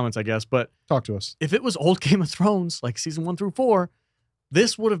of hate comments, I guess. But Talk to us. if it was old Game of Thrones, like season 1 through 4,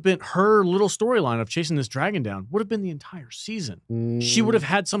 this would have been her little storyline of chasing this dragon down. Would have been the entire season. She would have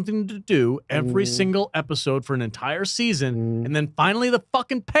had something to do every Mm. single episode for an entire season. Mm. And then finally, the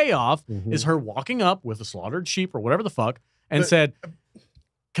fucking payoff Mhm. is her walking up with a slaughtered sheep or whatever the fuck and But- said,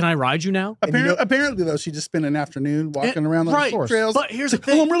 "Can I ride you now?" And you know- Apparently, though, she just spent an afternoon walking around on right. the trails. But here's the It's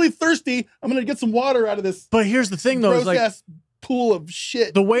like, oh, I'm thing. really thirsty. I'm gonna get some water out of this But here's the thing, though, is gross like ass pool of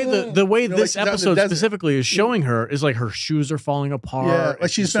shit. the way the way You know, this like she's out in the episode desert. specifically is showing her is like her shoes are falling apart. Yeah, and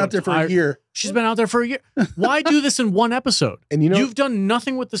like she's so been out there for a tired. year. She's been out there for a year. Why do this in one episode? And you know, You've done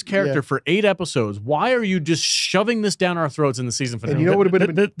nothing with this character Yeah. for 8 episodes. Why are you just shoving this down our throats in the season finale? and you know what it would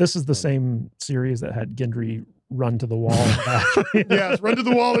have been? This is the same series that had Gendry run to the wall. and back. Yes, run to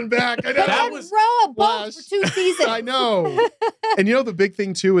the wall and back. I know. But That then was row a boat Flash. for 2 seasons. I know. And you know, the big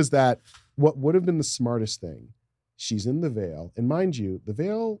thing too is that what would have been the smartest thing, she's in the veil. And mind you, the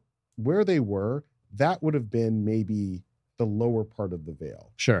veil, where they were, that would have been maybe the lower part of the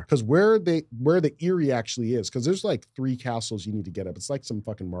veil. Sure. Because where the Eyrie actually is, because there's like 3 castles you need to get up. It's like some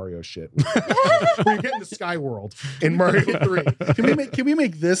fucking Mario shit. Where you're getting the Sky World in Mario 3. Can we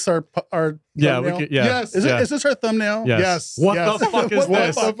make this our Yeah, we thumbnail? could. Yeah. Yes. Is, yeah. is this our thumbnail? Yes. Yes. What yes. the fuck is What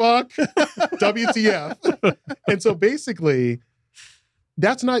this? What the fuck? WTF. And so basically,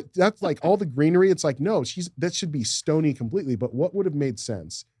 that's like all the greenery. It's like, no, that should be stony completely. But what would have made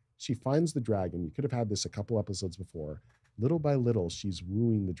sense? She finds the dragon. You could have had this a couple episodes before. little by little, she's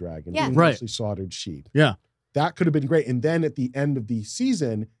wooing the dragon. Yeah. and Right. Actually slaughtered sheep. Yeah. That could have been great. And then at the end of the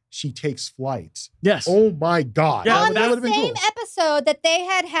season, she takes flight. Yes. Oh my God. Yeah, On that would the have been same cool. episode that they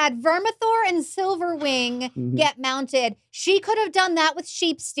had Vermithor and Silverwing Mhm. get mounted, she could have done that with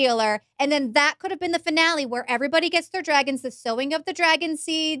Sheep Stealer, and then that could have been the finale where everybody gets their dragons. The sowing of the dragon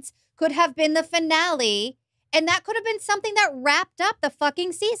seeds could have been the finale, and that could have been something that wrapped up the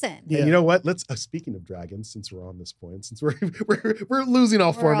fucking season. Yeah. And you know what? Let's speaking of dragons, since we're on this point, since we're losing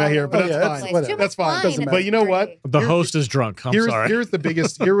all We're format all here, over but the that's place. fine. Too Whatever. much That's fine. wine Doesn't at matter. But you know what? party. The Here- host is drunk. I'm sorry. Here's the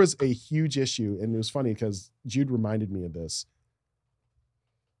biggest. Here was a huge issue, and it was funny because Jude reminded me of this.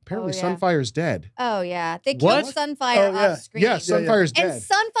 Apparently, Oh, yeah. Sunfire's dead. Oh yeah, they What? killed Sunfire Oh, yeah. off screen. Yeah, Sunfire's and dead.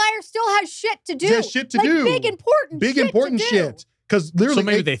 Sunfire still has shit to do. He has shit to like, do. Big important shit. to do. Because literally, So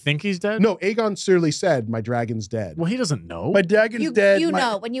maybe they think he's dead? no. Aegon clearly said, "My dragon's dead." Well, he doesn't know. My dragon's You, dead. you my,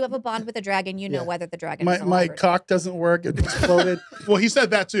 know, when you have a bond with a dragon, you know Yeah. whether the dragon my is my alive or cock doesn't work. It exploded. Well, he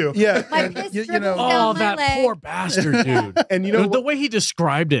said that too. Yeah, My and piss you dribbles know. down Oh, my that leg. poor bastard, dude. And you know the what? way he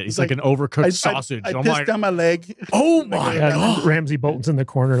described it, he's like, Like, an overcooked sausage. I I'm pissed like, down my leg. oh my Yeah, god, Ramsey Bolton's in the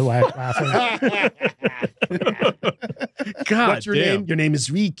corner laughing. god What's your damn. name? Your name is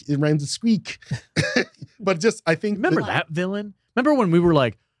Reek. It rhymes with squeak. But just, I think. Remember that villain? Remember when we were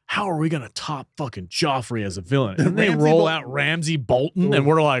like, how are we gonna top fucking Joffrey as a villain? And they Ramsay roll Bolton. out Ramsay Bolton, and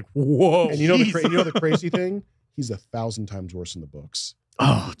we're like, whoa. And you know Jesus. the crazy thing? He's 1,000 times worse in the books.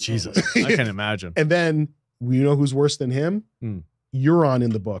 Oh Jesus, I can't imagine. And then you know who's worse than him? Hmm. Euron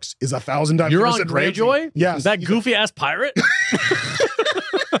in the books is 1,000 times You're worse on than Ramsay. Greyjoy? Yes. Is that he's goofy ass pirate?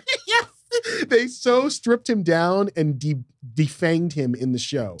 yes. They so stripped him down and defanged him in the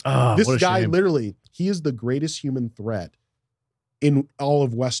show. Oh, This what a guy shame. literally, he is the greatest human threat in all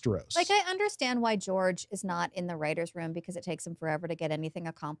of Westeros. Like, I understand why George is not in the writer's room because it takes him forever to get anything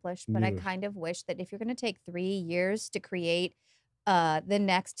accomplished. But I Yeah. kind of wish that if you're going to take 3 years to create the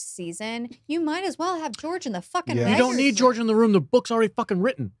next season, you might as well have George in the fucking Yeah. You don't writer's need room. George in the room. The book's already fucking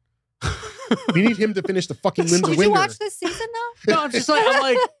written. we need him to finish the fucking Winds of Did Winter. you watch this season, though? No, I'm just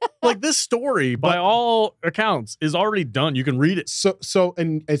like this story, by all accounts, is already done. You can read it. So,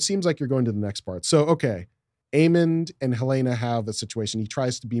 and it seems like you're going to the next part. So, okay. Aemond and Helena have a situation. He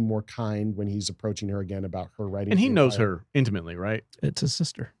tries to be more kind when he's approaching her again about her writing. And he the knows Empire. her intimately, right? It's his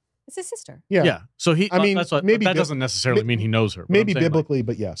sister. It's his sister. Yeah. So he. I mean, that's what, maybe that bi- doesn't necessarily mean he knows her. but Maybe I'm saying, like, biblically,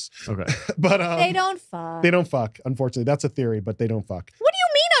 but yes. okay. But They don't fuck. They don't fuck. Unfortunately, that's a theory, but they don't fuck. What do you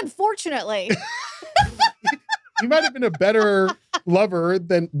mean, unfortunately? He might have been a better lover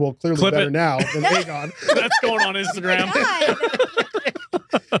than, well, clearly Clip better it. now than Aegon. That's going on Instagram. God.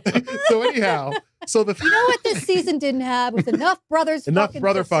 So anyhow, so the You know what this season didn't have was enough brothers enough fucking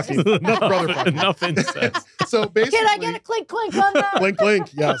brother sisters. fucking, enough brother fucking. Enough incest. So basically, Can I get a clink clink on that? Clink,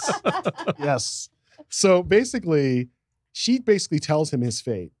 clink. Yes. Yes. So basically, she basically tells him his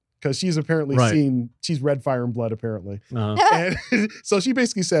fate because she's apparently Right. she's read Fire and Blood, apparently. Uh-huh. And so she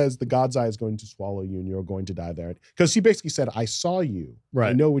basically says, the God's eye is going to swallow you and you're going to die there. Because she basically said, I saw you. I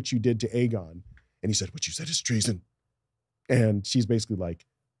Right. know what you did to Aegon. And he said, what you said is treason. And she's basically like,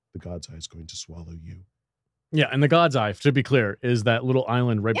 the God's eye is going to swallow you. Yeah, and the God's Eye, to be clear, is that little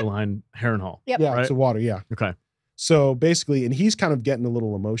island right behind Harrenhal. Yep. Yeah, Right. it's the water. Yeah. Okay. So basically, and he's kind of getting a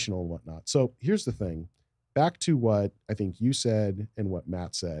little emotional and whatnot. So here's the thing. Back to what I think you said and what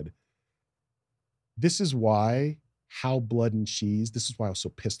Matt said. This is why how Blood and Cheese, this is why I was so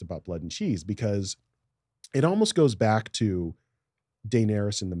pissed about Blood and Cheese, because it almost goes back to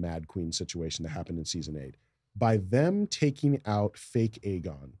Daenerys and the Mad Queen situation that happened in season 8. By them taking out fake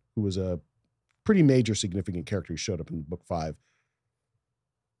Aegon, who was a pretty major significant character who showed up in book 5,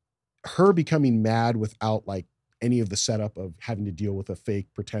 her becoming mad without like any of the setup of having to deal with a fake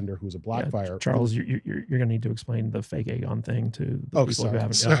pretender who's a Blackfire. Charles, you're gonna need to explain the fake Aegon thing to the Oh, people sorry. who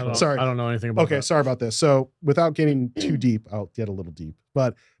haven't. Sorry. I don't, Sorry. I don't know anything about Okay, that. sorry about this. So without getting too deep, I'll get a little deep.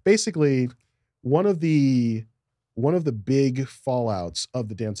 But basically, one of the big fallouts of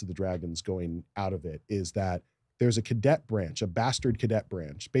the Dance of the Dragons going out of it is that there's a cadet branch, a bastard cadet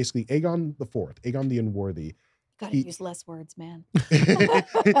branch. Basically, Aegon the Fourth, Aegon the Unworthy. Gotta He- use less words, man.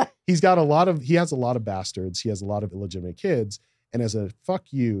 He has a lot of bastards. He has a lot of illegitimate kids. And as a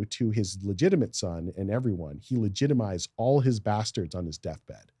fuck you to his legitimate son and everyone, he legitimized all his bastards on his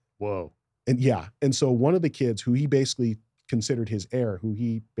deathbed. Whoa. And yeah. And so one of the kids who he basically considered his heir, who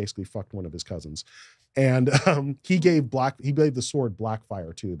he basically fucked one of his cousins. And he gave the sword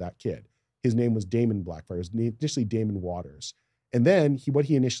Blackfire to that kid. His name was Daemon Blackfire. It was initially Daemon Waters. And then what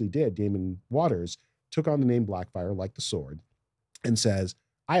he initially did, Daemon Waters, took on the name Blackfire, like the sword, and says,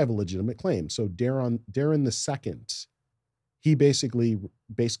 I have a legitimate claim. So Darren II, he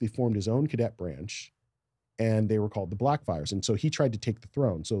basically formed his own cadet branch and they were called the Blackfires. And so he tried to take the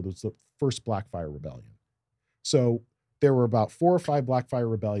throne. So it was the first Blackfire rebellion. So there were about 4 or 5 Blackfire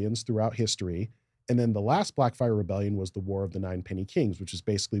rebellions throughout history. And then the last Blackfire rebellion was the War of the Nine Penny Kings, which is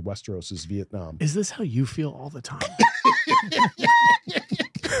basically Westeros's Vietnam. Is this how you feel all the time?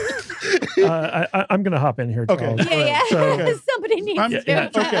 I'm going to hop in here, Okay. Charles. Yeah. So, Somebody needs I'm to. Yeah.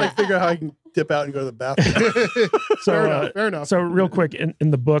 trying to like figure out how I can dip out and go to the bathroom. so, Fair enough. So real quick,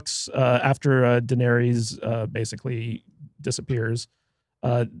 in the books, after Daenerys basically disappears,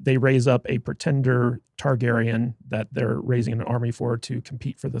 they raise up a pretender Targaryen that they're raising an army for to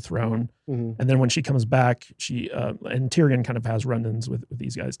compete for the throne. Mhm. And then when she comes back, she and Tyrion kind of has run-ins with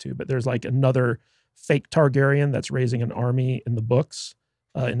these guys too. But there's like another fake Targaryen that's raising an army in the books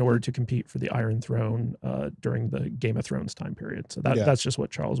in order to compete for the Iron Throne during the Game of Thrones time period. So Yeah. that's just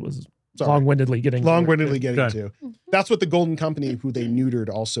what Charles was Sorry. long-windedly getting. to. Long-windedly getting Good. to. That's what the Golden Company, who they neutered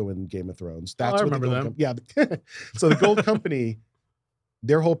also in Game of Thrones. That's I what remember the them. Golden yeah. So the Gold Company,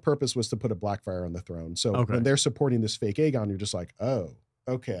 their whole purpose was to put a Blackfire on the throne. So Okay. when they're supporting this fake Aegon, you're just like, oh,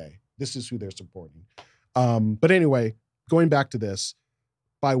 okay, this is who they're supporting. But anyway, going back to this,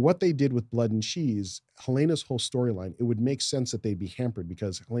 by what they did with Blood and Cheese, Helena's whole storyline, it would make sense that they'd be hampered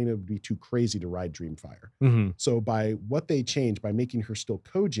because Helena would be too crazy to ride Dreamfire. Mm-hmm. So by what they changed, by making her still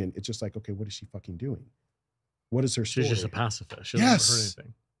cogent, it's just like, okay, what is she fucking doing? What is her story? She's just a pacifist. She doesn't Yes. hurt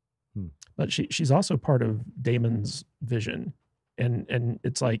anything. But she's also part of Daemon's vision, and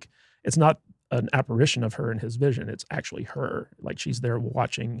it's like it's not an apparition of her in his vision. It's actually her. Like she's there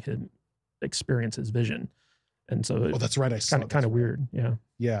watching him experience his vision, and so Oh, that's right. I it's saw kind of weird. Yeah.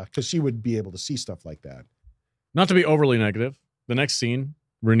 Yeah, because she would be able to see stuff like that. Not to be overly negative, the next scene,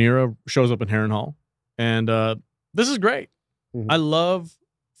 Rhaenyra shows up in Harrenhal, and this is great. Mhm. I love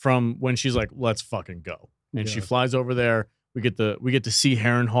from when she's like, "Let's fucking go," and she Yeah. flies over there. We get to see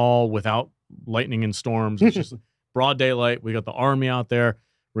Harrenhal without lightning and storms. It's just broad daylight. We got the army out there.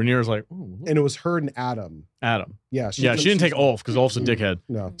 Rhaenyra's like, "Ooh, And it was her and Adam. Adam." Yeah, She didn't take Ulf because Ulf's a dickhead.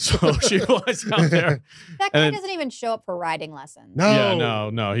 No. So she flies out there. That guy And then- doesn't even show up for riding lessons. No. Yeah,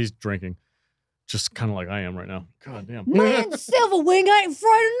 no, he's drinking. Just kind of like I am right now. God damn. Man, Silverwing ain't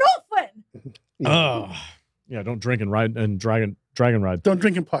afraid of nothing. Oh, yeah. Don't drink and ride and dragon ride. Don't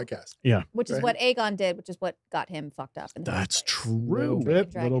drink in podcast. Which is Right. what Aegon did, which is what got him fucked up. In the That's first place. true. Little Drinking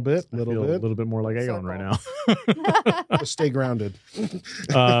bit, dragons. I feel a little bit more like Aegon right now. Just stay grounded.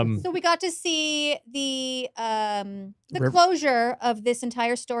 So we got to see the River- closure of this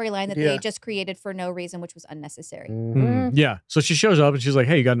entire storyline that Yeah. they just created for no reason, which was unnecessary. Mhm. Yeah. So she shows up and she's like,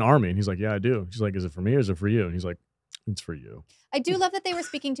 "Hey, you got an army?" And he's like, "Yeah, I do." She's like, "Is it for me or is it for you?" And he's like, "It's for you." I do love that they were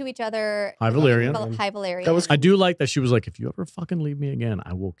speaking to each other. High Valyrian. High Valyrian. That was I do like that she was like, "If you ever fucking leave me again,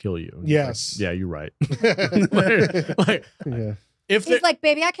 I will kill you." And he's like, Yes. yeah, you're right. like, Yeah. if He's the, like,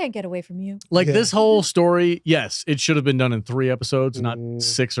 baby, I can't get away from you. like Yeah. this whole story, yes, it should have been done in 3 episodes, not Mm.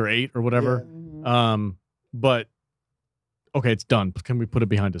 6 or 8 or whatever. Mhm. But okay, it's done. Can we put it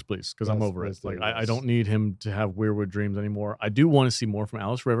behind us, please? Because I'm Yes, over it. yes, Like yes. I don't need him to have weirwood dreams anymore. I do want to see more from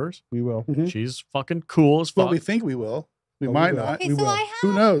Alice Rivers. We will. She's fucking cool as Well, fuck. we think we will. We Oh, we might will. not. Okay, we so will. I Who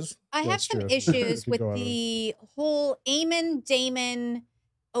have knows? I have That's some true. issues Could with go on. the whole Aemon Daemon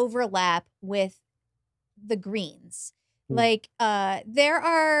overlap with the greens. Hmm. Like there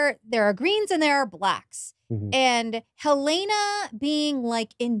are greens and there are blacks. Mhm. And Helena being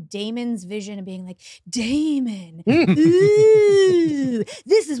like in Daemon's vision and being like, Daemon, Mm. ooh,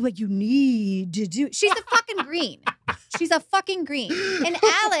 this is what you need to do. She's a fucking green. She's a fucking green. And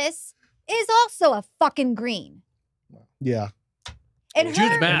Alice is also a fucking green. Yeah. And Choose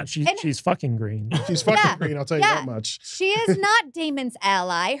her, Matt. And she's and- she's fucking green. She's fucking Yeah. green, I'll tell you Yeah. that much. she is not Daemon's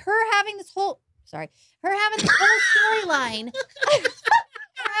ally. Her having this whole storyline. Her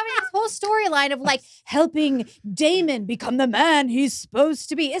having this whole storyline of like helping Daemon become the man he's supposed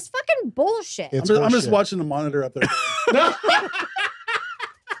to be is fucking bullshit. It's I'm just bullshit. watching the monitor up there.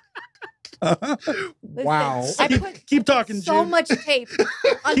 Listen, Wow. I put Keep talking, so June. much tape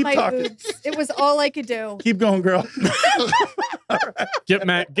on Keep my talking. boobs. It was all I could do. Keep going, girl. Get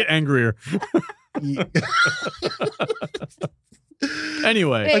Matt, get angrier. Yeah.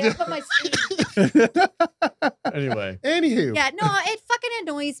 Anyway, Hey, I put my sleeve. anyway. Anywho. Yeah, no, it fucking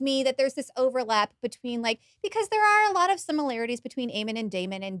annoys me that there's this overlap between like because there are a lot of similarities between Aemon and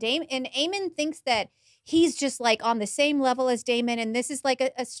Daemon, and Aemon thinks that he's just like on the same level as Daemon, and this is like a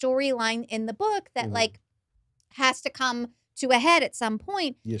storyline in the book that Mhm. like has to come to a head at some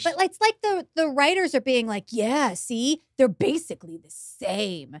point. Yes. But it's like the writers are being like, yeah, see, they're basically the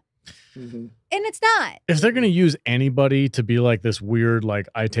same. Mhm. And it's not. If they're going to use anybody to be like this weird, like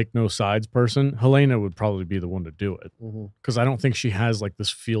I take no sides person, Helena would probably be the one to do it. Mhm. Because I don't think she has like this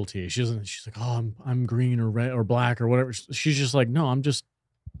fealty. She doesn't. She's like, oh, I'm green or red or black or whatever. She's just like, no, I'm just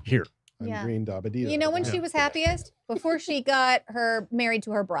here. I'm Yeah. green dabba-dee. You know when Yeah. she was happiest? Before she got married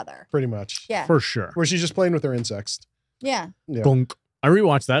to her brother. Pretty much. Yeah. For sure. Where she's just playing with her insects. Yeah. Yeah. Bonk. I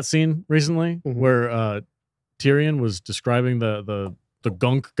rewatched that scene recently Mhm. where Tyrion was describing the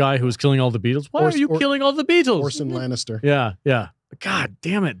gunk guy who was killing all the beetles. Why are you killing all the beetles? Orson Lannister. Yeah, yeah. God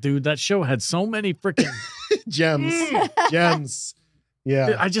damn it, dude. That show had so many freaking Gems. Gems.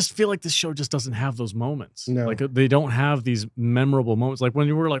 Yeah. I just feel like this show just doesn't have those moments. No. Like they don't have these memorable moments. Like when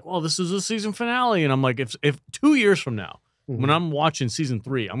you were like, "Oh, this is the season finale," and I'm like, if 2 years from now, when Mhm. I'm watching season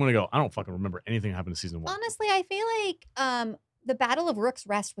 3, I'm gonna go, I don't fucking remember anything that happened in season 1. Honestly, I feel like the Battle of Rook's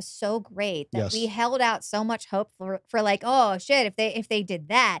Rest was so great that Yes. we held out so much hope for like, oh shit, if they did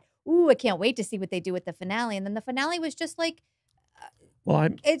that, ooh, I can't wait to see what they do with the finale. And then the finale was just like, Well,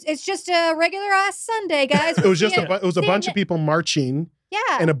 it's just a regular ass Sunday, guys. It was just Seeing it was a bunch of people marching yeah.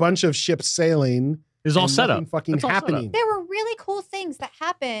 and a bunch of ships sailing. It was all and set nothing up. fucking It's all set up. happening. There were really cool things that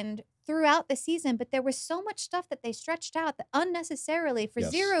happened throughout the season, but there was so much stuff that they stretched out that unnecessarily for Yes.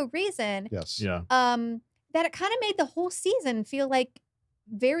 zero reason. Yes. Yeah. That it kind of made the whole season feel like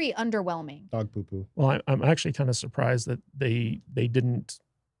very underwhelming. Dog poo poo. well, I'm actually kind of surprised that they didn't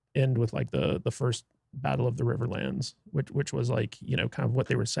end with like the first Battle of the Riverlands, which was like, you know, kind of what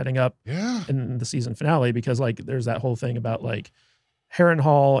they were setting up Yeah. in the season finale, because like there's that whole thing about like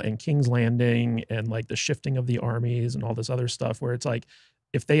Harrenhal and King's Landing and like the shifting of the armies and all this other stuff, where it's like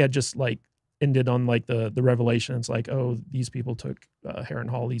if they had just like ended on like the revelation, it's like, oh, these people took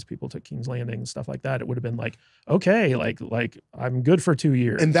Harrenhal, these people took King's Landing and stuff like that, it would have been like, okay, like I'm good for 2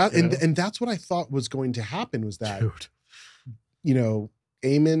 years. And that you know? and that's what I thought was going to happen was that Dude. you know,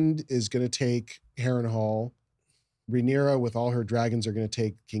 Aemond is going to take Harrenhal. Rhaenyra with all her dragons are going to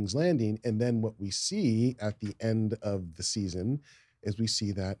take King's Landing. And then what we see at the end of the season is we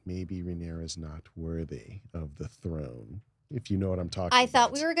see that maybe Rhaenyra is not worthy of the throne. If you know what I'm talking about. I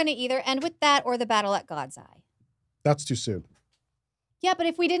thought we were going to either end with that or the battle at God's Eye. That's too soon. Yeah, but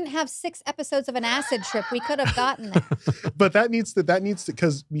if we didn't have 6 episodes of an acid trip, we could have gotten that. But that needs to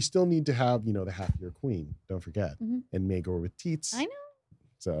because we still need to have, you know, the half-year queen. Don't forget. Mhm. And Maegor with teats. I know.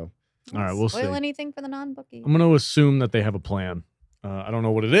 So All right, we'll Spoil see. anything for the non-bookie. I'm going to assume that they have a plan. I don't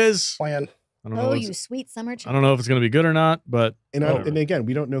know what it is. Plan. I don't know. Oh, if you it's- sweet summer I child. don't know if it's going to be good or not, but and whatever. and again,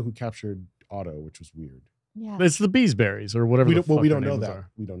 we don't know who captured Otto, which was weird. Yeah. it's the Beesberries or whatever. We the don't, well, fuck we their don't know names that. are.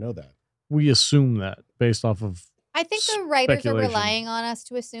 We don't know that. We assume that based off of. I think the writers are Speculation. relying on us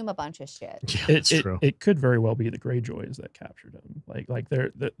to assume a bunch of shit. Yeah, it, that's it, true. it could very well be the Greyjoys that captured him. Like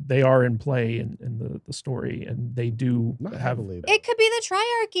they are in play in the story, and they do Not have heavily. though. It could be the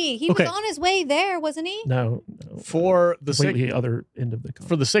Triarchy. He Okay. was on his way there, wasn't he? no For the sake completely other end of the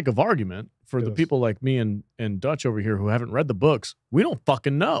for the sake of argument, for the Yes. people like me and Dutch over here who haven't read the books, we don't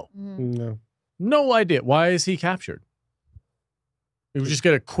fucking know. Mm. No. No idea. Why is he captured? We would just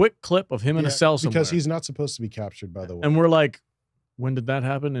get a quick clip of him in a Yeah, cell somewhere. because he's not supposed to be captured, by the way. and we're like, when did that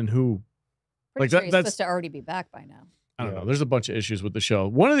happen and who? Pretty Like sure that- he's that's- supposed to already be back by now. I don't Yeah. know. There's a bunch of issues with the show.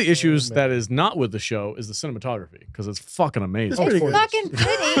 One of the issues man. that is not with the show is the cinematography because it's fucking amazing. It's Of pretty course. good. Fucking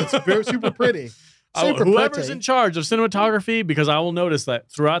pretty. It's very super pretty. Super Whoever's pretty. in charge of cinematography, because I will notice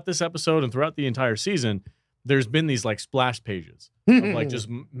that throughout this episode and throughout the entire season, there's been these like splash pages of like just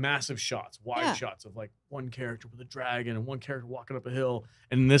massive shots, wide Yeah. shots of like one character with a dragon and one character walking up a hill.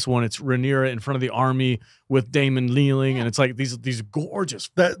 And in this one, it's Rhaenyra in front of the army with Daemon kneeling, and it's like these gorgeous.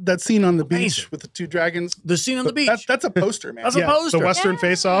 That scene on the Amazing. beach with the 2 dragons. The scene on the beach. That's a poster, man. That's a poster. The Western Yeah.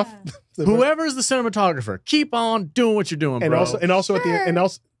 face off. Whoever's the cinematographer, keep on doing what you're doing, and bro. also at the Sure. and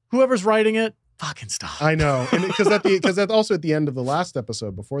also Whoever's writing it, fucking stop. I know, and because that also at the end of the last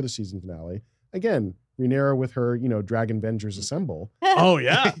episode before the season finale, again, Rhaenyra with her, you know, Dragon Vengers assemble. Oh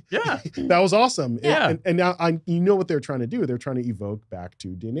yeah, yeah. That was awesome. Yeah. And now you know what they're trying to do. They're trying to evoke back to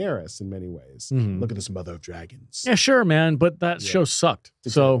Daenerys in many ways. Mhm. Look at this mother of dragons. Yeah, sure, man. But that Yeah. show sucked.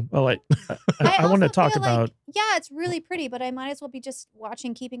 So well, like I want to also talk feel like, about yeah, it's really pretty, but I might as well be just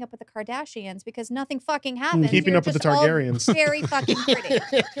watching Keeping Up with the Kardashians because nothing fucking happens. Keeping You're Up with the just all Targaryens. Very fucking pretty.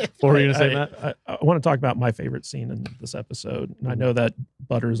 what were you gonna say, Matt? I want to talk about my favorite scene in this episode. And I know that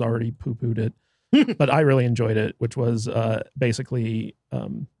Butters already poo-pooed it, but I really enjoyed it, which was basically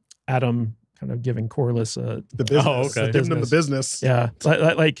Adam kind of giving Corlys The business. Oh, okay. Giving them the business. yeah,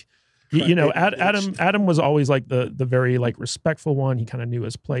 like you know, Crack baby Adam was always like the very like respectful one. He kind of knew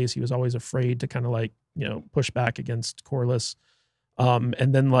his place. He was always afraid to kind of like, you know, push back against Corlys. And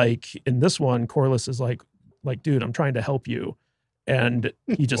then like in this one, Corlys is like, dude, I'm trying to help you. And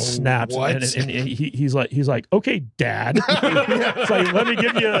he just Oh, snaps, what? and he's like, okay, Dad. It's like, let me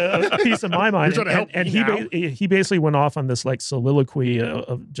give you a piece of my mind. You're trying to help And me he basically went off on this like soliloquy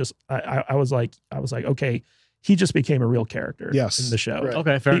of just I was like, okay, he just became a real character Yes. in the show. Right.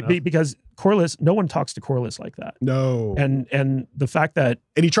 Okay, fair enough. Because Corliss, no one talks to Corliss like that. No. And the fact that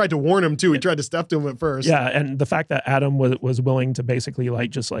And he tried to warn him too. He tried to step to him at first. yeah, and the fact that Adam was willing to basically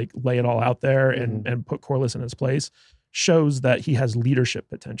like just like lay it all out there and put Corliss in his place shows that he has leadership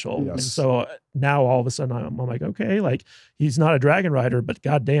potential. Yes. And so now all of a sudden I'm like, okay, like he's not a dragon rider, but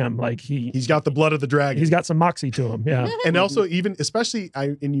goddamn, like He's got the blood of the dragon. he's got some moxie to him. Yeah. And also even especially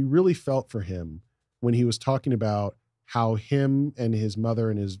and you really felt for him when he was talking about how him and his mother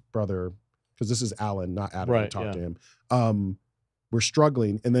and his brother, because this is Alan, not Adam, who Right, talked yeah. to him, were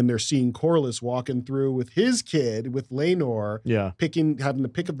struggling, and then they're seeing Corliss walking through with his kid, with Lenore, Yeah. having to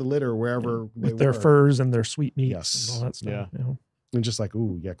pick up the litter wherever they With their were. furs and their sweet meats Yes. and all that stuff. Yeah. You know? And just like,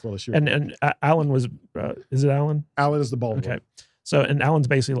 ooh, yeah, Corliss, you're And Alan was, is it Alan? Alan is the bald Okay. one. So, and Alan's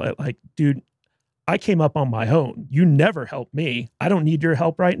basically like, dude, I came up on my own. You never helped me. I don't need your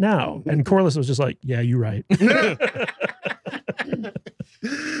help right now. And Corliss was just like, yeah, you're right.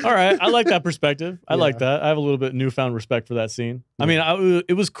 All right, I like that perspective. I like Yeah. that. I have a little bit newfound respect for that scene. I mean,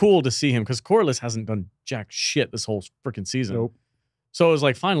 it was cool to see him because Corliss hasn't done jack shit this whole freaking season. Nope. So it was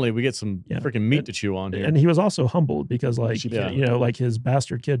like, finally, we get some Yeah. freaking meat to chew on here. And he was also humbled because like, Yeah. you know, like his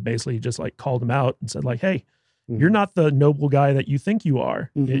bastard kid basically just like called him out and said like, hey, Mhm. you're not the noble guy that you think you are,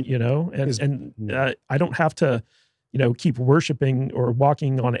 Mhm. you know? And, His- I don't have to, you know, keep worshiping or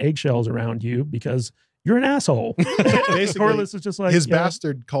walking on eggshells around you because you're an asshole. Basically, Corliss is just like his you know,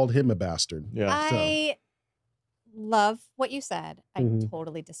 bastard called him a bastard. yeah. I love what you said. I Mhm.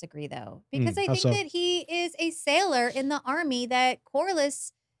 totally disagree though, because I How think so? that he is a sailor in the army that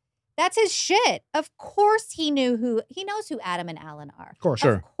Corliss, that's his shit. Of course he knows who Adam and Alan are. Of course.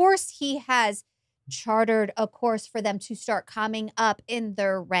 Sure. Of course he has chartered a course for them to start coming up in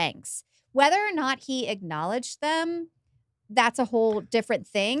their ranks. Whether or not he acknowledged them, that's a whole different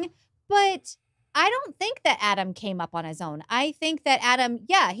thing. But I don't think that Adam came up on his own. I think that Adam,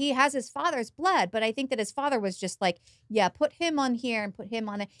 yeah, he has his father's blood, but I think that his father was just like, yeah, put him on here and put him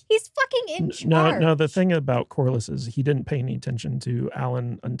on there. He's fucking in charge. No, the thing about Corliss is he didn't pay any attention to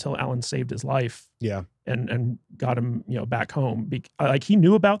Alan until Alan saved his life Yeah. and got him, you know, back home. Like he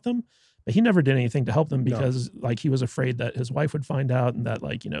knew about them, but he never did anything to help them No. because like he was afraid that his wife would find out and that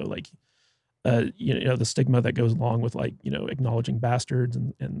like, you know, the stigma that goes along with like, you know, acknowledging bastards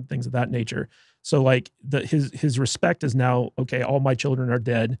and things of that nature. So like his respect is now, okay, all my children are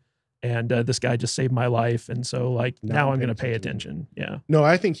dead and this guy just saved my life. And so like now I'm going to pay attention. Yeah. No,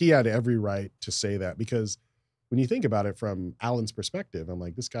 I think he had every right to say that because when you think about it from Alan's perspective, I'm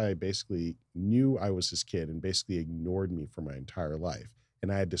like, this guy basically knew I was his kid and basically ignored me for my entire life.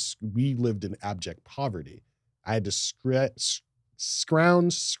 And I had to, we lived in abject poverty. I had to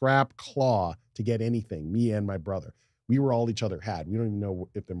scrounge, scrap, claw to get anything, me and my brother. We were all each other had. We don't even know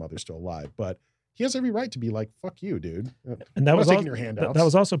if their mother's still alive, but he has every right to be like, fuck you, dude. And that I'm was not also, taking your handouts. that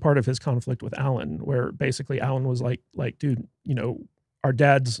was also part of his conflict with Alan, where basically Alan was like, dude, you know, our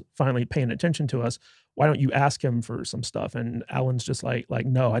dad's finally paying attention to us. Why don't you ask him for some stuff? And Alan's just like,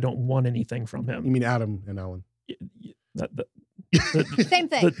 no, I don't want anything from You him. mean Adam and Alan? Same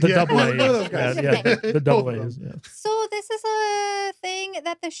thing. The Yeah, double one A. of those guys. The double Both of A's. Yeah. So this is a thing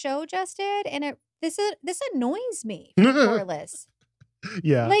that the show just did, and this annoys me for Corliss.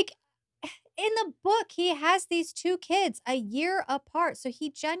 Yeah. Like in the book, he has these two kids a year apart, so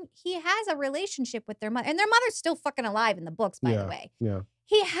he has a relationship with their mother, and their mother's still fucking alive in the books, by the way. Yeah.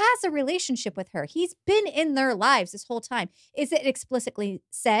 He has a relationship with her. He's been in their lives this whole time. Is it explicitly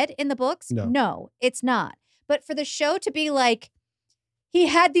said in the books? No, it's not. But for the show to be like, he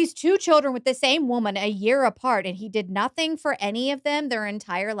had these two children with the same woman a year apart and he did nothing for any of them their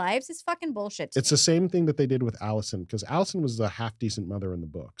entire lives is fucking bullshit. It's the same thing that they did with Allison, because Allison was a half decent mother in the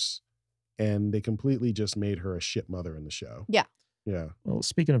books. And they completely just made her a shit mother in the show. Yeah. Yeah. Well,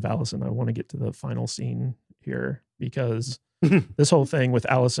 speaking of Allison, I want to get to the final scene here because this whole thing with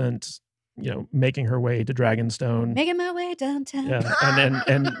Allison, you know, making her way to Dragonstone. Making my way downtown. Yeah,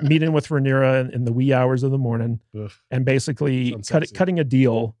 and meeting with Rhaenyra in the wee hours of the morning, Ugh. and basically Sounds sexy. cutting a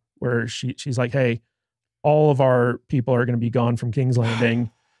deal where she's like, "Hey, all of our people are going to be gone from King's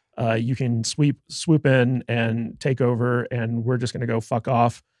Landing. You can swoop in and take over, and we're just going to go fuck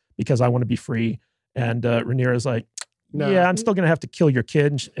off because I want to be free." And Rhaenyra's like, No. "Yeah, I'm still going to have to kill your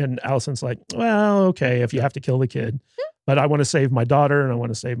kid." And Allison's like, "Well, okay, if you have to kill the kid, but I want to save my daughter and I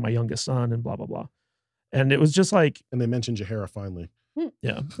want to save my youngest son and blah blah blah." And it was just like, And they mentioned Jahara finally.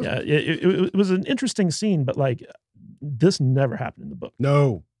 yeah, it was an interesting scene, but like this never happened in the book.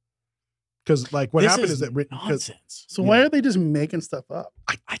 No. Because like what This happened is that nonsense. So why are they just making stuff up?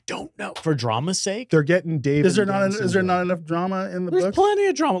 I don't know. For drama's sake? they're getting David. Is there not enough drama in the There's book? plenty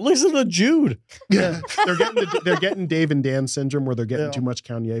of drama. Listen to Jude. Yeah. they're getting Dave and Dan syndrome where they're getting Yeah. too much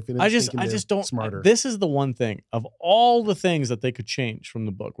Kanye influence. I just thinking they're don't. smarter. This is the one thing of all the things that they could change from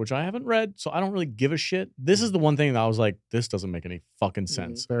the book, which I haven't read, so I don't really give a shit. This is the one thing that I was like, this doesn't make any fucking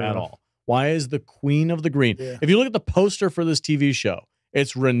sense fair at enough. all. Why is the Queen of the Green? Yeah. If you look at the poster for this TV show,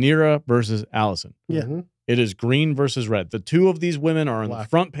 it's Rhaenyra versus Allison. Yeah. Mhm. It is green versus red. The two of these women are on the Black.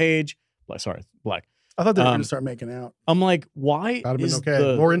 front page. Sorry, black. I thought they were going Um, to start making out. I'm like, why That'd have been is okay.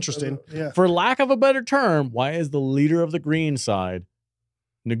 the More interesting. Yeah. for lack of a better term, why is the leader of the green side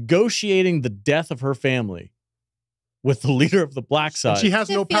negotiating the death of her family with the leader of the black And side? she has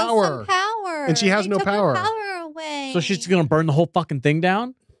To no feel some power. power. And she has They no took her power. power away. So she's just gonna burn the whole fucking thing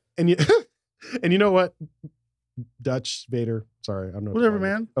down? And you and you know what? Dutch Vader. Sorry, I don't know. Whatever,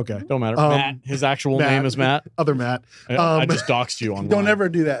 man. Okay. Don't matter. Um, Matt, his actual Matt. name is Matt. Other Matt. I just doxed you on. Don't ever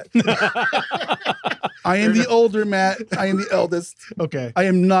do that. I am the older Matt. I am the eldest. Okay. I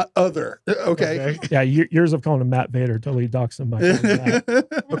am not other. Okay. Yeah, years of calling him Matt Vader totally doxed him by calling him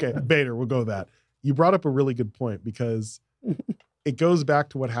that. Okay. Vader, we'll go with that. You brought up a really good point because it goes back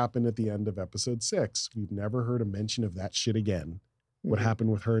to what happened at the end of episode 6. We've never heard a mention of that shit again. What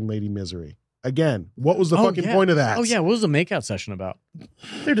happened with her and Lady Misery. Again, what was the fucking point of that? Oh yeah, what was the makeout session about?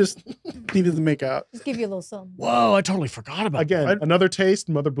 They're just needed to make out. Just give you a little something. Whoa, I totally forgot about Again, that. another taste,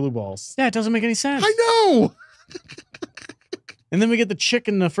 Mother Blue Balls. Yeah, it doesn't make any sense. I know. And then we get the chick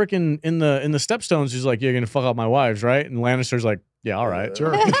in the freaking in the stepstones who's like, "You're gonna fuck up my wives, right?" And Lannister's like, "Yeah, all right."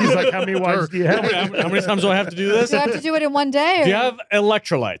 Sure. He's like, how many wives do you How have? many, how many times do I have to do this? Do you have to do it in one day? Do you have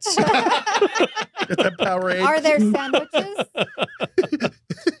electrolytes? Get that Powerade. Are there sandwiches?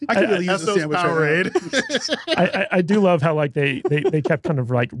 I could really use That's a those sandwich right Powerade. I do love how like they kept kind of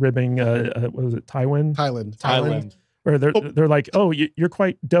like ribbing what was it, Tywin? Thailand. Where they're like, oh, you're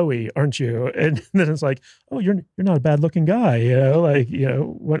quite doughy, aren't you? And then it's like, oh, you're not a bad looking guy, like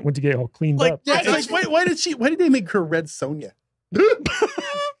went to get all cleaned Like, up. now. Yeah, it's like, why did they make her Red Sonja?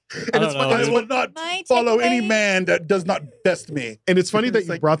 And it's funny, I will not My follow takeaway- any man that does not best me. and it's funny that It's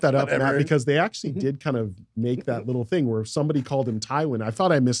you like, brought that up, whatever. Matt, because they actually did kind of make that little thing where if somebody called him Tywin, I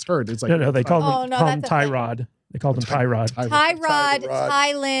thought I misheard. It's like No, they called Oh, him, no, call him that's a thing. Tyrod. They called him Tyrod. Tyrod,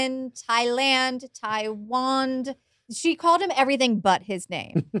 Tyrod. Thailand, Taiwan. She called him everything but his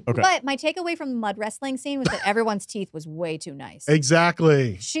name. Okay. But my takeaway from the mud wrestling scene was that everyone's teeth was way too nice.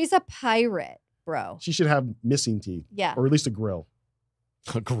 Exactly. She's a pirate, bro. She should have missing teeth, Yeah. or at least a grill.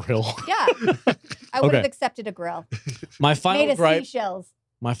 A grill. Yeah. I would Okay. have accepted a grill. My Made final of gripe. seashells.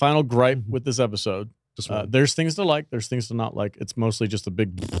 My final gripe with this episode. Just one. There's things to like. There's things to not like. It's mostly just a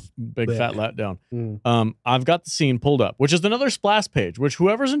big Blech. fat letdown. Mm. I've got the scene pulled up, which is another splash page. Which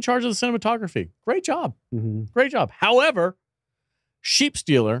whoever's in charge of the cinematography, great job, Mhm. great job. However, Sheep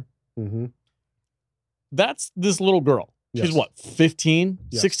Stealer. Mhm. That's this little girl. She's Yes. what, 15,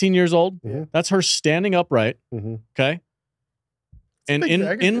 Yes. 16 years old? Mhm. That's her standing upright. Mhm. Okay. And big in,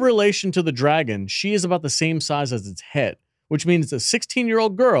 dragon. in relation to the dragon, she is about the same size as its head, which means a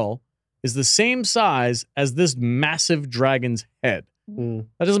 16-year-old girl is the same size as this massive dragon's head. Mm.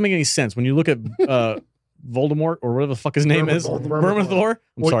 That doesn't make any sense. When you look at Voldemort or whatever the fuck his name is, Vermithor.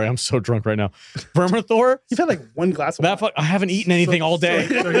 I'm Well- sorry, I'm so drunk right now. Vermithor. You've had like one glass of That wine. I haven't eaten anything all day.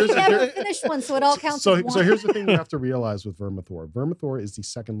 So We here's the- never finished one, so it all counts So, as one. so here's the thing you have to realize with Vermithor. Vermithor is the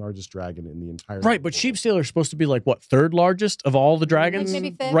second largest dragon in the entire Right, but Sheep Stealer is supposed to be like what, third largest of all the dragons maybe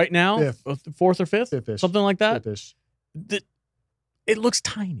fifth. right now? Fifth. Fourth or fifth? Fifth-ish. Something like that. Fifth-ish. It looks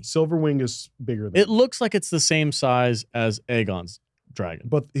tiny. Silverwing is bigger than It looks like it's the same size as Aegon's dragon,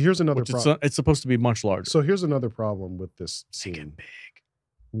 But here's another which problem. it's supposed to be much larger. So here's another problem with this Make it scene. big.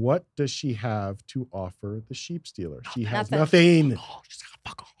 What does she have to offer the sheep stealer? She has Nothing. nothing. Oh, she's got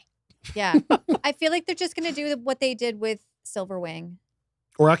fuck all. Yeah. I feel like they're just going to do what they did with Silverwing.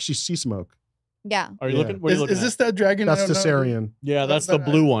 Or actually sea smoke. Yeah. Are you Yeah. looking? What are you looking Is this at? that dragon? That's I don't know? Tessarian. Yeah, that's the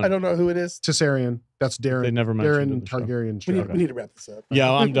blue one. I don't know who it is. Tessarian. That's Darren. They never mentioned it in Darren the show. Targaryen. We need, dragon. we need to wrap this up.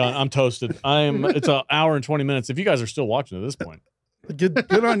 Yeah, I'm done. I'm toasted. It's an hour and 20 minutes. If you guys are still watching at this point,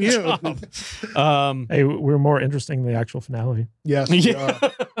 Good on you. job. Hey, we're more interesting than the actual finale. Yes. we Yeah.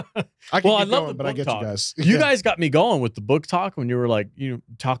 are. I can Well, I keep love going, the but I book get talk. you guys. You Yeah. guys got me going with the book talk when you were like,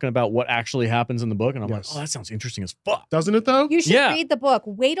 talking about what actually happens in the book, and I'm Yes. like, oh, that sounds interesting as fuck. Doesn't it though? You should Yeah. read the book.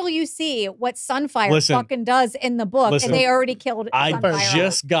 Wait till you see what Sunfire Listen. fucking does in the book. Listen. And they already killed I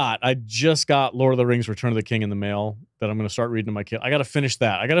Sunfire. just got Lord of the Rings: Return of the King in the mail that I'm going to start reading to my kid. I got to finish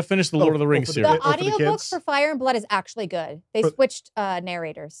that. I got to finish the Lord of the Rings for The the- series. for the audiobook kids? for Fire and Blood is actually good. They For- switched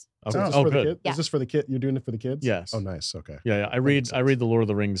narrators. Is Okay. this Oh, for the good. kid? Yeah. Is this for the kid? You're doing it for the kids? Yes. Oh, nice. Okay. Yeah. I makes read the Lord of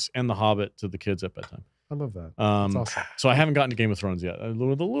the Rings and the Hobbit to the kids at bedtime. I love that. Um, That's awesome. So I haven't gotten to Game of Thrones yet. A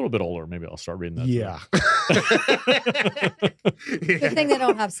little bit older. Maybe I'll start reading that. Yeah. Good thing they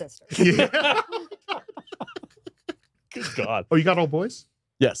don't have sisters. Yeah. Good God. Oh, you got all boys?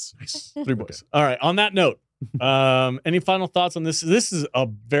 Yes. Nice. 3 boys. All right. On that note, any final thoughts on this? This is a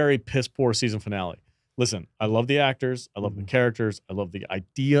very piss poor season finale. Listen, I love the actors. I love the characters. I love the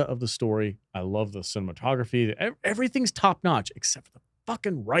idea of the story. I love the cinematography. Everything's top notch except for the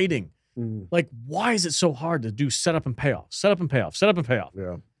fucking writing. Mm, Like, why is it so hard to do setup and payoff, setup and payoff, setup and payoff?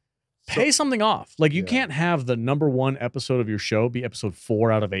 yeah. Pay something off. Like, you Yeah. can't have the #1 episode of your show be episode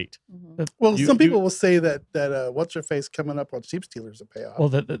 4 out of 8. Mhm. Well, You- some people you- will say that what's her face coming up on Sheep Stealers a payoff. Well,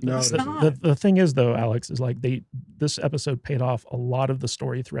 No, it's not. the thing is though, Alex, is like this episode paid off a lot of the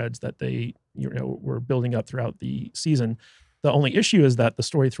story threads that they were building up throughout the season. The only issue is that the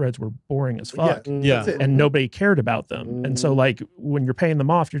story threads were boring as fuck. Yeah. That's it. And nobody cared about them. And so like when you're paying them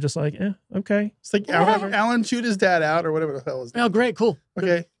off, you're just like, okay. It's like Alan chewed his dad out or whatever the hell is that. Oh, great. Cool.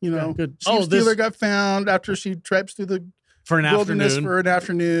 Okay, you know, Good. Sheep Oh, Stealer this got found after she traipsed through the for an wilderness afternoon. for an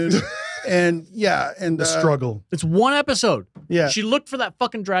afternoon. And yeah, and The struggle. It's 1 episode. Yeah. She looked for that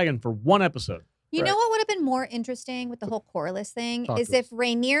fucking dragon for 1 episode. You Right. know what would have been more interesting with the whole Corlys thing Talk is to us. if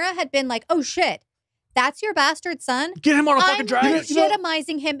Rhaenyra had been like, "Oh shit, that's your bastard son." Get him on a I'm fucking dragon.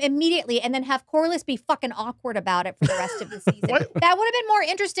 legitimizing him immediately, and then have Corlys be fucking awkward about it for the rest of the season. What? That would have been more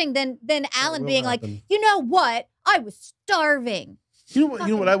interesting than Alan will being like, happen. "You know what? I was starving." You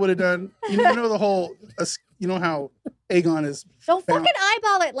know what I would have done? You know the whole you know how Aegon is Don't Found- fucking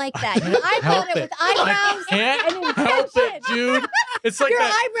eyeball it like that. You eyeball it with eyebrows Can't and help it, intention. dude. It's like Your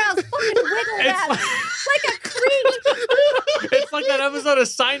that. eyebrows fucking wiggle It's that like- like a creep. It's like that episode of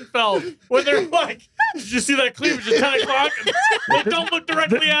Seinfeld where they're like, "Did you see that cleavage at 10 o'clock?" And they don't look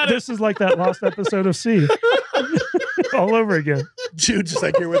directly at it. This is like that lost episode of C. All over again. Jude just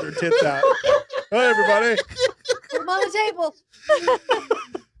like here with her tits out. Hi everybody. Put them on the table.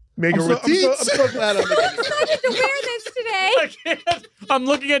 Make her with I'm teeth. so glad I'm making So I get to wear this today. I can't. I'm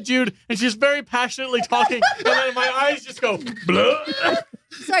looking at Jude, and she's very passionately talking, and then my eyes just go, blah.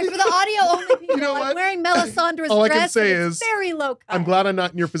 Sorry, for the audio only people, You know I'm what? wearing Melisandre's All I can dress. say and it's is, very low cut. I'm glad I'm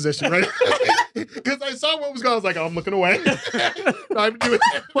not in your position, right? Because I saw what was going on. I was like, oh, I'm looking away. I'm doing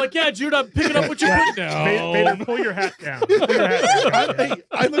Like, yeah, Jude, I'm picking up what you're putting down. Vader, pull your hat down. Pull your hat down.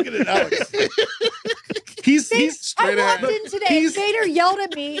 I look at it, Alex. He's I straight walked at in today. and Vader yelled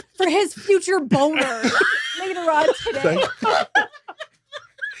at me for his future boner later on today.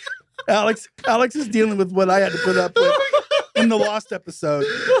 Alex is dealing with what I had to put up with in the Lost episode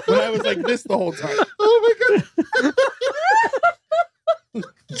when I was like this the whole time. oh my God.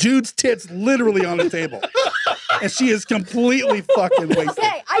 Jude's tits literally on the table. And she is completely fucking wasted.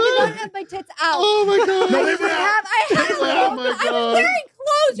 Okay, I did not have my tits out. Oh my God. No, I they did were out. I had Oh them. my I was God. wearing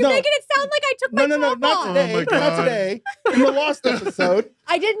clothes. You're No. making it sound like I took my No, top not off. today. Oh my God. Not today. In the Lost episode.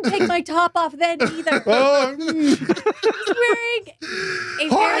 I didn't take my top off then either. Oh, I was wearing a Hi,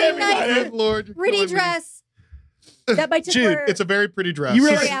 very everybody. nice, Good Lord. you're pretty killing me. dress that my tits Jude, were. It's a very pretty dress. you were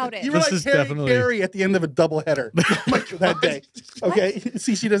Very like, outed. you were This like is Harry definitely- Carey at the end of a doubleheader that day. Okay,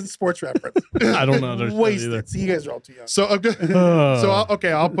 see, she doesn't sports reference. I don't know. There's Wasted. either. See, you guys are all too young. So,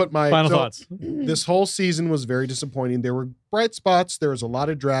 okay. I'll put my Final so thoughts. This whole season was very disappointing. There were bright spots. There was a lot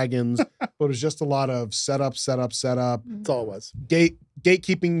of dragons, but it was just a lot of setup. That's all it was.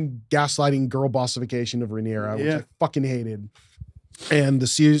 Gatekeeping, gaslighting, girl bossification of Rhaenyra, which Yeah. I fucking hated. And the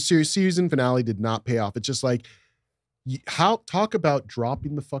season finale did not pay off. It's just like, talk about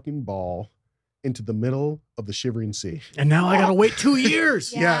dropping the fucking ball into the middle of the Shivering Sea. And now I gotta wait 2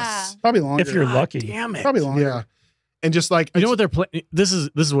 years. Yeah. Yes. Probably longer. If you're God lucky. damn it. Probably longer. Yeah. And just like, You know what they're playing? This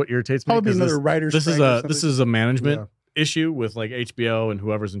is what irritates me. Probably 'cause another writer's this is strike or a this something. is a management Yeah. issue with like HBO and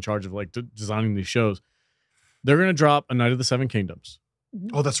whoever's in charge of like designing these shows. They're gonna drop A Night of the Seven Kingdoms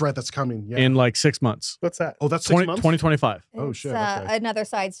Oh, that's right. That's coming. Yeah. in like 6 months. What's that? Oh, that's 20, 6 months? 2025. Oh, It's, shit, okay. Another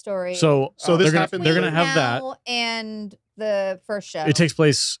side story. So So this they're gonna happened- they're gonna Between have that. now and the first show. It takes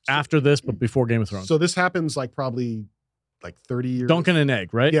place after this, but before Game of Thrones. So this happens like probably like 30 years. Duncan and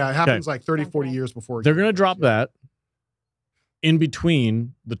Egg, right? Yeah, it happens Okay. like 30, 40 Okay. years before. They're Game gonna of drop Thrones, yeah. that in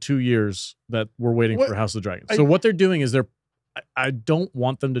between the 2 years that we're waiting What- for House of the Dragon. I- So what they're doing is I don't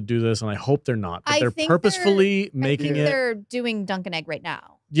want them to do this, and I hope they're not. But I they're think purposefully I making think it. they're doing Dunk and Egg right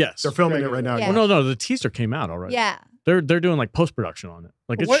now. Yes. They're filming it right now. Yeah. Well, no, the teaser came out already. Yeah. They're doing like post production on it.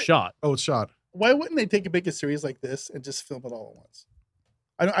 Like it's What? shot. Oh, it's shot. Why wouldn't they take a big series like this and just film it all at once?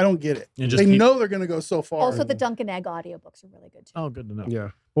 I don't get it. And just They keep- know they're going to go so far. Also, the Dunk and Egg audiobooks are really good too. Oh, good to know. Yeah.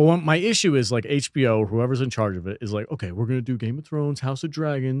 Well, my issue is like HBO, whoever's in charge of it, is like, okay, we're gonna do Game of Thrones, House of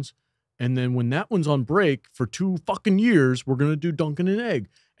Dragons, and then when that one's on break for 2 fucking years, we're gonna do Dunkin' and Egg,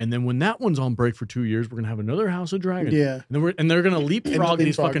 and then when that one's on break for 2 years, we're gonna have another House of Dragons. Yeah. And they're gonna leapfrog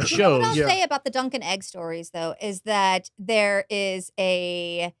these leapfrog fucking it. You know what shows. I'll Yeah. say about the Dunk and Egg stories, though, is that there is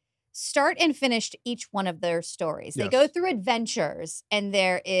a start and finish to each one of their stories. They go Yes. through adventures, and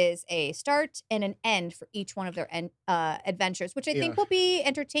there is a start and an end for each one of their adventures, which I think will be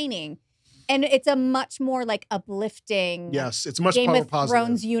entertaining. And it's a much more like uplifting Yes, it's much Game more of positive.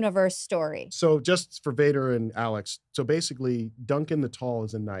 Thrones universe story. So just for Vader and Alex, so basically Duncan the Tall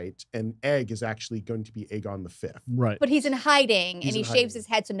is a knight, and Egg is actually going to be Aegon the Fifth. Right. But he's in hiding, He's and he in shaves hiding. his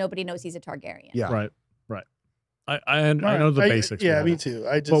head so nobody knows he's a Targaryen. Yeah. Right. I know the basics. Yeah, behind me it. too.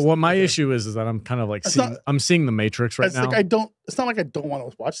 I just. But what my okay. issue is that I'm kind of like It's seeing, not- I'm seeing the Matrix right It's now. like I don't. It's not like I don't want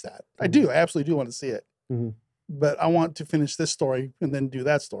to watch that. I do. I absolutely do want to see it. Mhm. But I want to finish this story and then do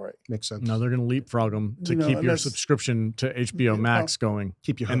that story. Makes sense. No, they're going to leapfrog them to You know, keep and your that's- subscription to HBO Max going,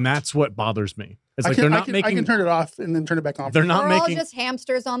 Keep you hooked. and that's what bothers me. It's I like can, they're I not can, making I can turn it off and then turn it back on. They're not We're all making- just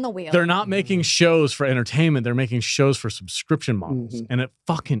hamsters on the wheel. they're not making shows for entertainment. They're making shows for subscription models, Mhm. and it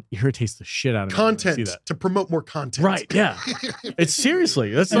fucking irritates the shit out of me. when I see Content that. to promote more content. Right? Yeah. It's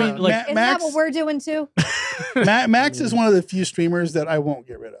seriously. That's I not mean, like Isn't Max, that what we're doing too? Max is one of the few streamers that I won't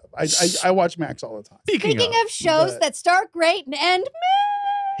get rid of. I watch Max all the time. speaking Speaking of. of shows but- that start great and end,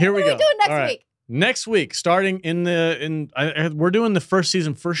 Here we what go. are we doing next All right. week? Next week, starting we're doing the first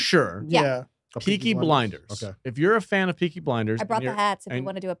season for sure. Yeah. Oh, Peaky Blinders. Okay. If you're a fan of Peaky Blinders, I brought and the you're- hats if you and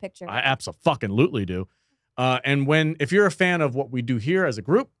want to do a picture. I absolutely do. And if you're a fan of what we do here as a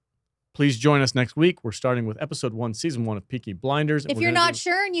group, please join us next week. We're starting with episode 1, season 1 of Peaky Blinders. and If we're you're gonna not do-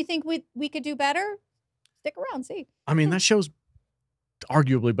 sure and you think we could do better, stick around, see. I mean, that show's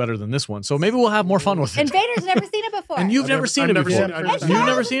arguably better than this one, so maybe we'll have more fun with it. And Vader's never seen it before. And you've I've never never- seen I've it never before. seen it. And And You've Charles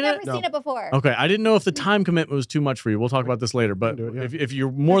never has seen never it? seen No. it before. Okay, I didn't know if the time commitment was too much for you. We'll talk about this later, but do it, yeah. if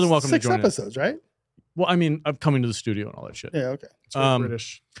you're more than welcome to 6 join us. episodes, right? Well, I mean, I'm coming to the studio and all that shit. Yeah. Okay. It's very Um,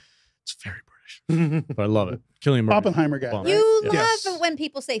 British. It's very British, but I love it. Killian Murphy. Oppenheimer guy. Bomb. Right? You Yeah. love Yes. it when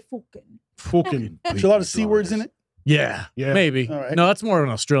people say fucking. Fucking. There's a lot of c words in it. Yeah, Yeah. maybe. All right. No, that's more of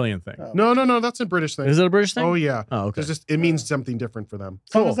an Australian thing. Oh. No, that's a British thing. Is it a British thing? Oh yeah. Oh, okay. It's just it means something different for them.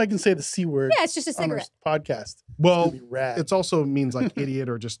 As long Cool. as I can say the c word Yeah, it's just a on our cigarette. podcast. Well, It'd be rad. it's also means like idiot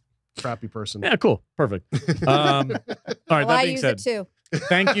or just crappy person. Yeah, cool. Perfect. All right, Well, that I being use said, it too.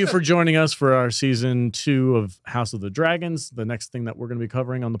 thank you for joining us for our season 2 of House of the Dragons. The next thing that we're going to be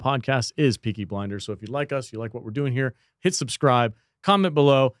covering on the podcast is Peaky Blinders. So if you like us, you like what we're doing here, hit subscribe, comment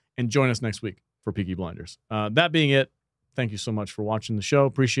below, and join us next week for Peaky Blinders. That being it, thank you so much for watching the show.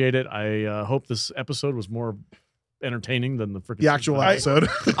 Appreciate it. I hope this episode was more entertaining than the freaking The actual season.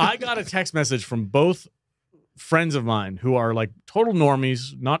 episode. I got a text message from both friends of mine who are like total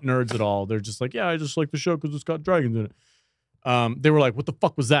normies, not nerds at all. They're just like, yeah, I just like the show because it's got dragons in it. They were like, what the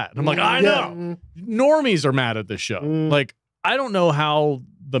fuck was that? And I'm like, I know. Normies are mad at this show. Mm. Like, I don't know how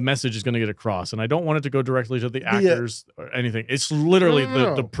the message is going to get across, and I don't want it to go directly to the actors or anything. It's literally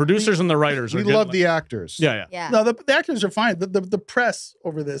No. the producers and the writers. We are getting, love like- the actors. Yeah. Yeah. No, the actors are fine. The press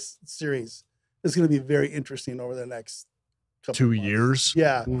over this series is going to be very interesting over the next couple 2 of months. years.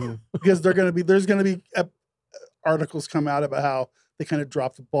 Yeah, Mhm. because there's going to be articles come out about how they kind of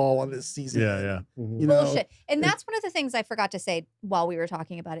dropped the ball on this season. Yeah. Mhm. You know, Bullshit. And that's one of the things I forgot to say while we were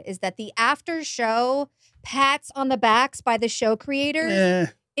talking about it is that the after show pats on the backs by the show creators eh,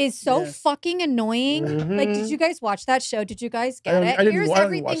 is so Yeah. fucking annoying. Like, did you guys watch that show? Did you guys get don't- it? I didn't Here's wa- I didn't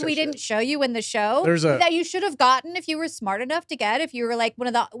everything watch that we shit. didn't show you in the show There's a that you should have gotten if you were smart enough to get. If you were like one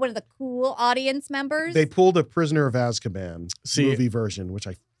of the cool audience members. They pulled a Prisoner of Azkaban See- movie version, which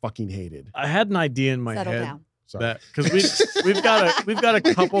I fucking hated. I had an idea in my Settle head down. Sorry. that because we've got a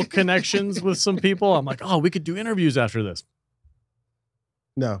couple connections with some people. I'm like, oh, we could do interviews after this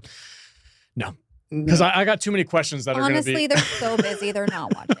No. because I got too many questions that are going to Honestly, be. they're so busy, they're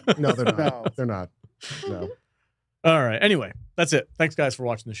not watching. No, they're not. No. They're not. No. All right. Anyway, that's it. Thanks, guys, for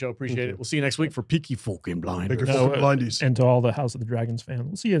watching the show. Appreciate Thank it. you. We'll see you next week for Peaky Fucking Blinders. Bigger No, fucking blindies. And to all the House of the Dragons fan,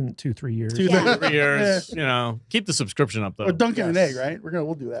 we'll see you in 2-3 years. Yeah. 3 years. You know, keep the subscription up though. or Dunkin' and Yes. Egg, right?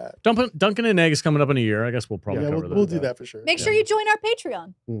 We'll do that. Dunkin' and Egg is coming up in a year. I guess we'll probably Yeah, cover we'll that. do that for sure. Make sure you join our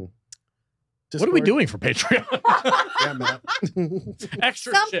Patreon. What are we Discord. doing for Patreon? Yeah, Matt.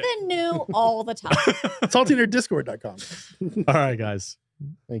 Extra Something shit. new all the time. Saltinerdiscord.com. All right, guys.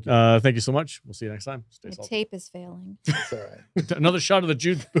 Thank you. Thank you so much. We'll see you next time. Stay My salty. tape is failing. It's all right. Another shot of the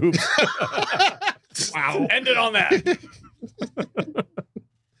Jude's boobs. Wow. End it on that.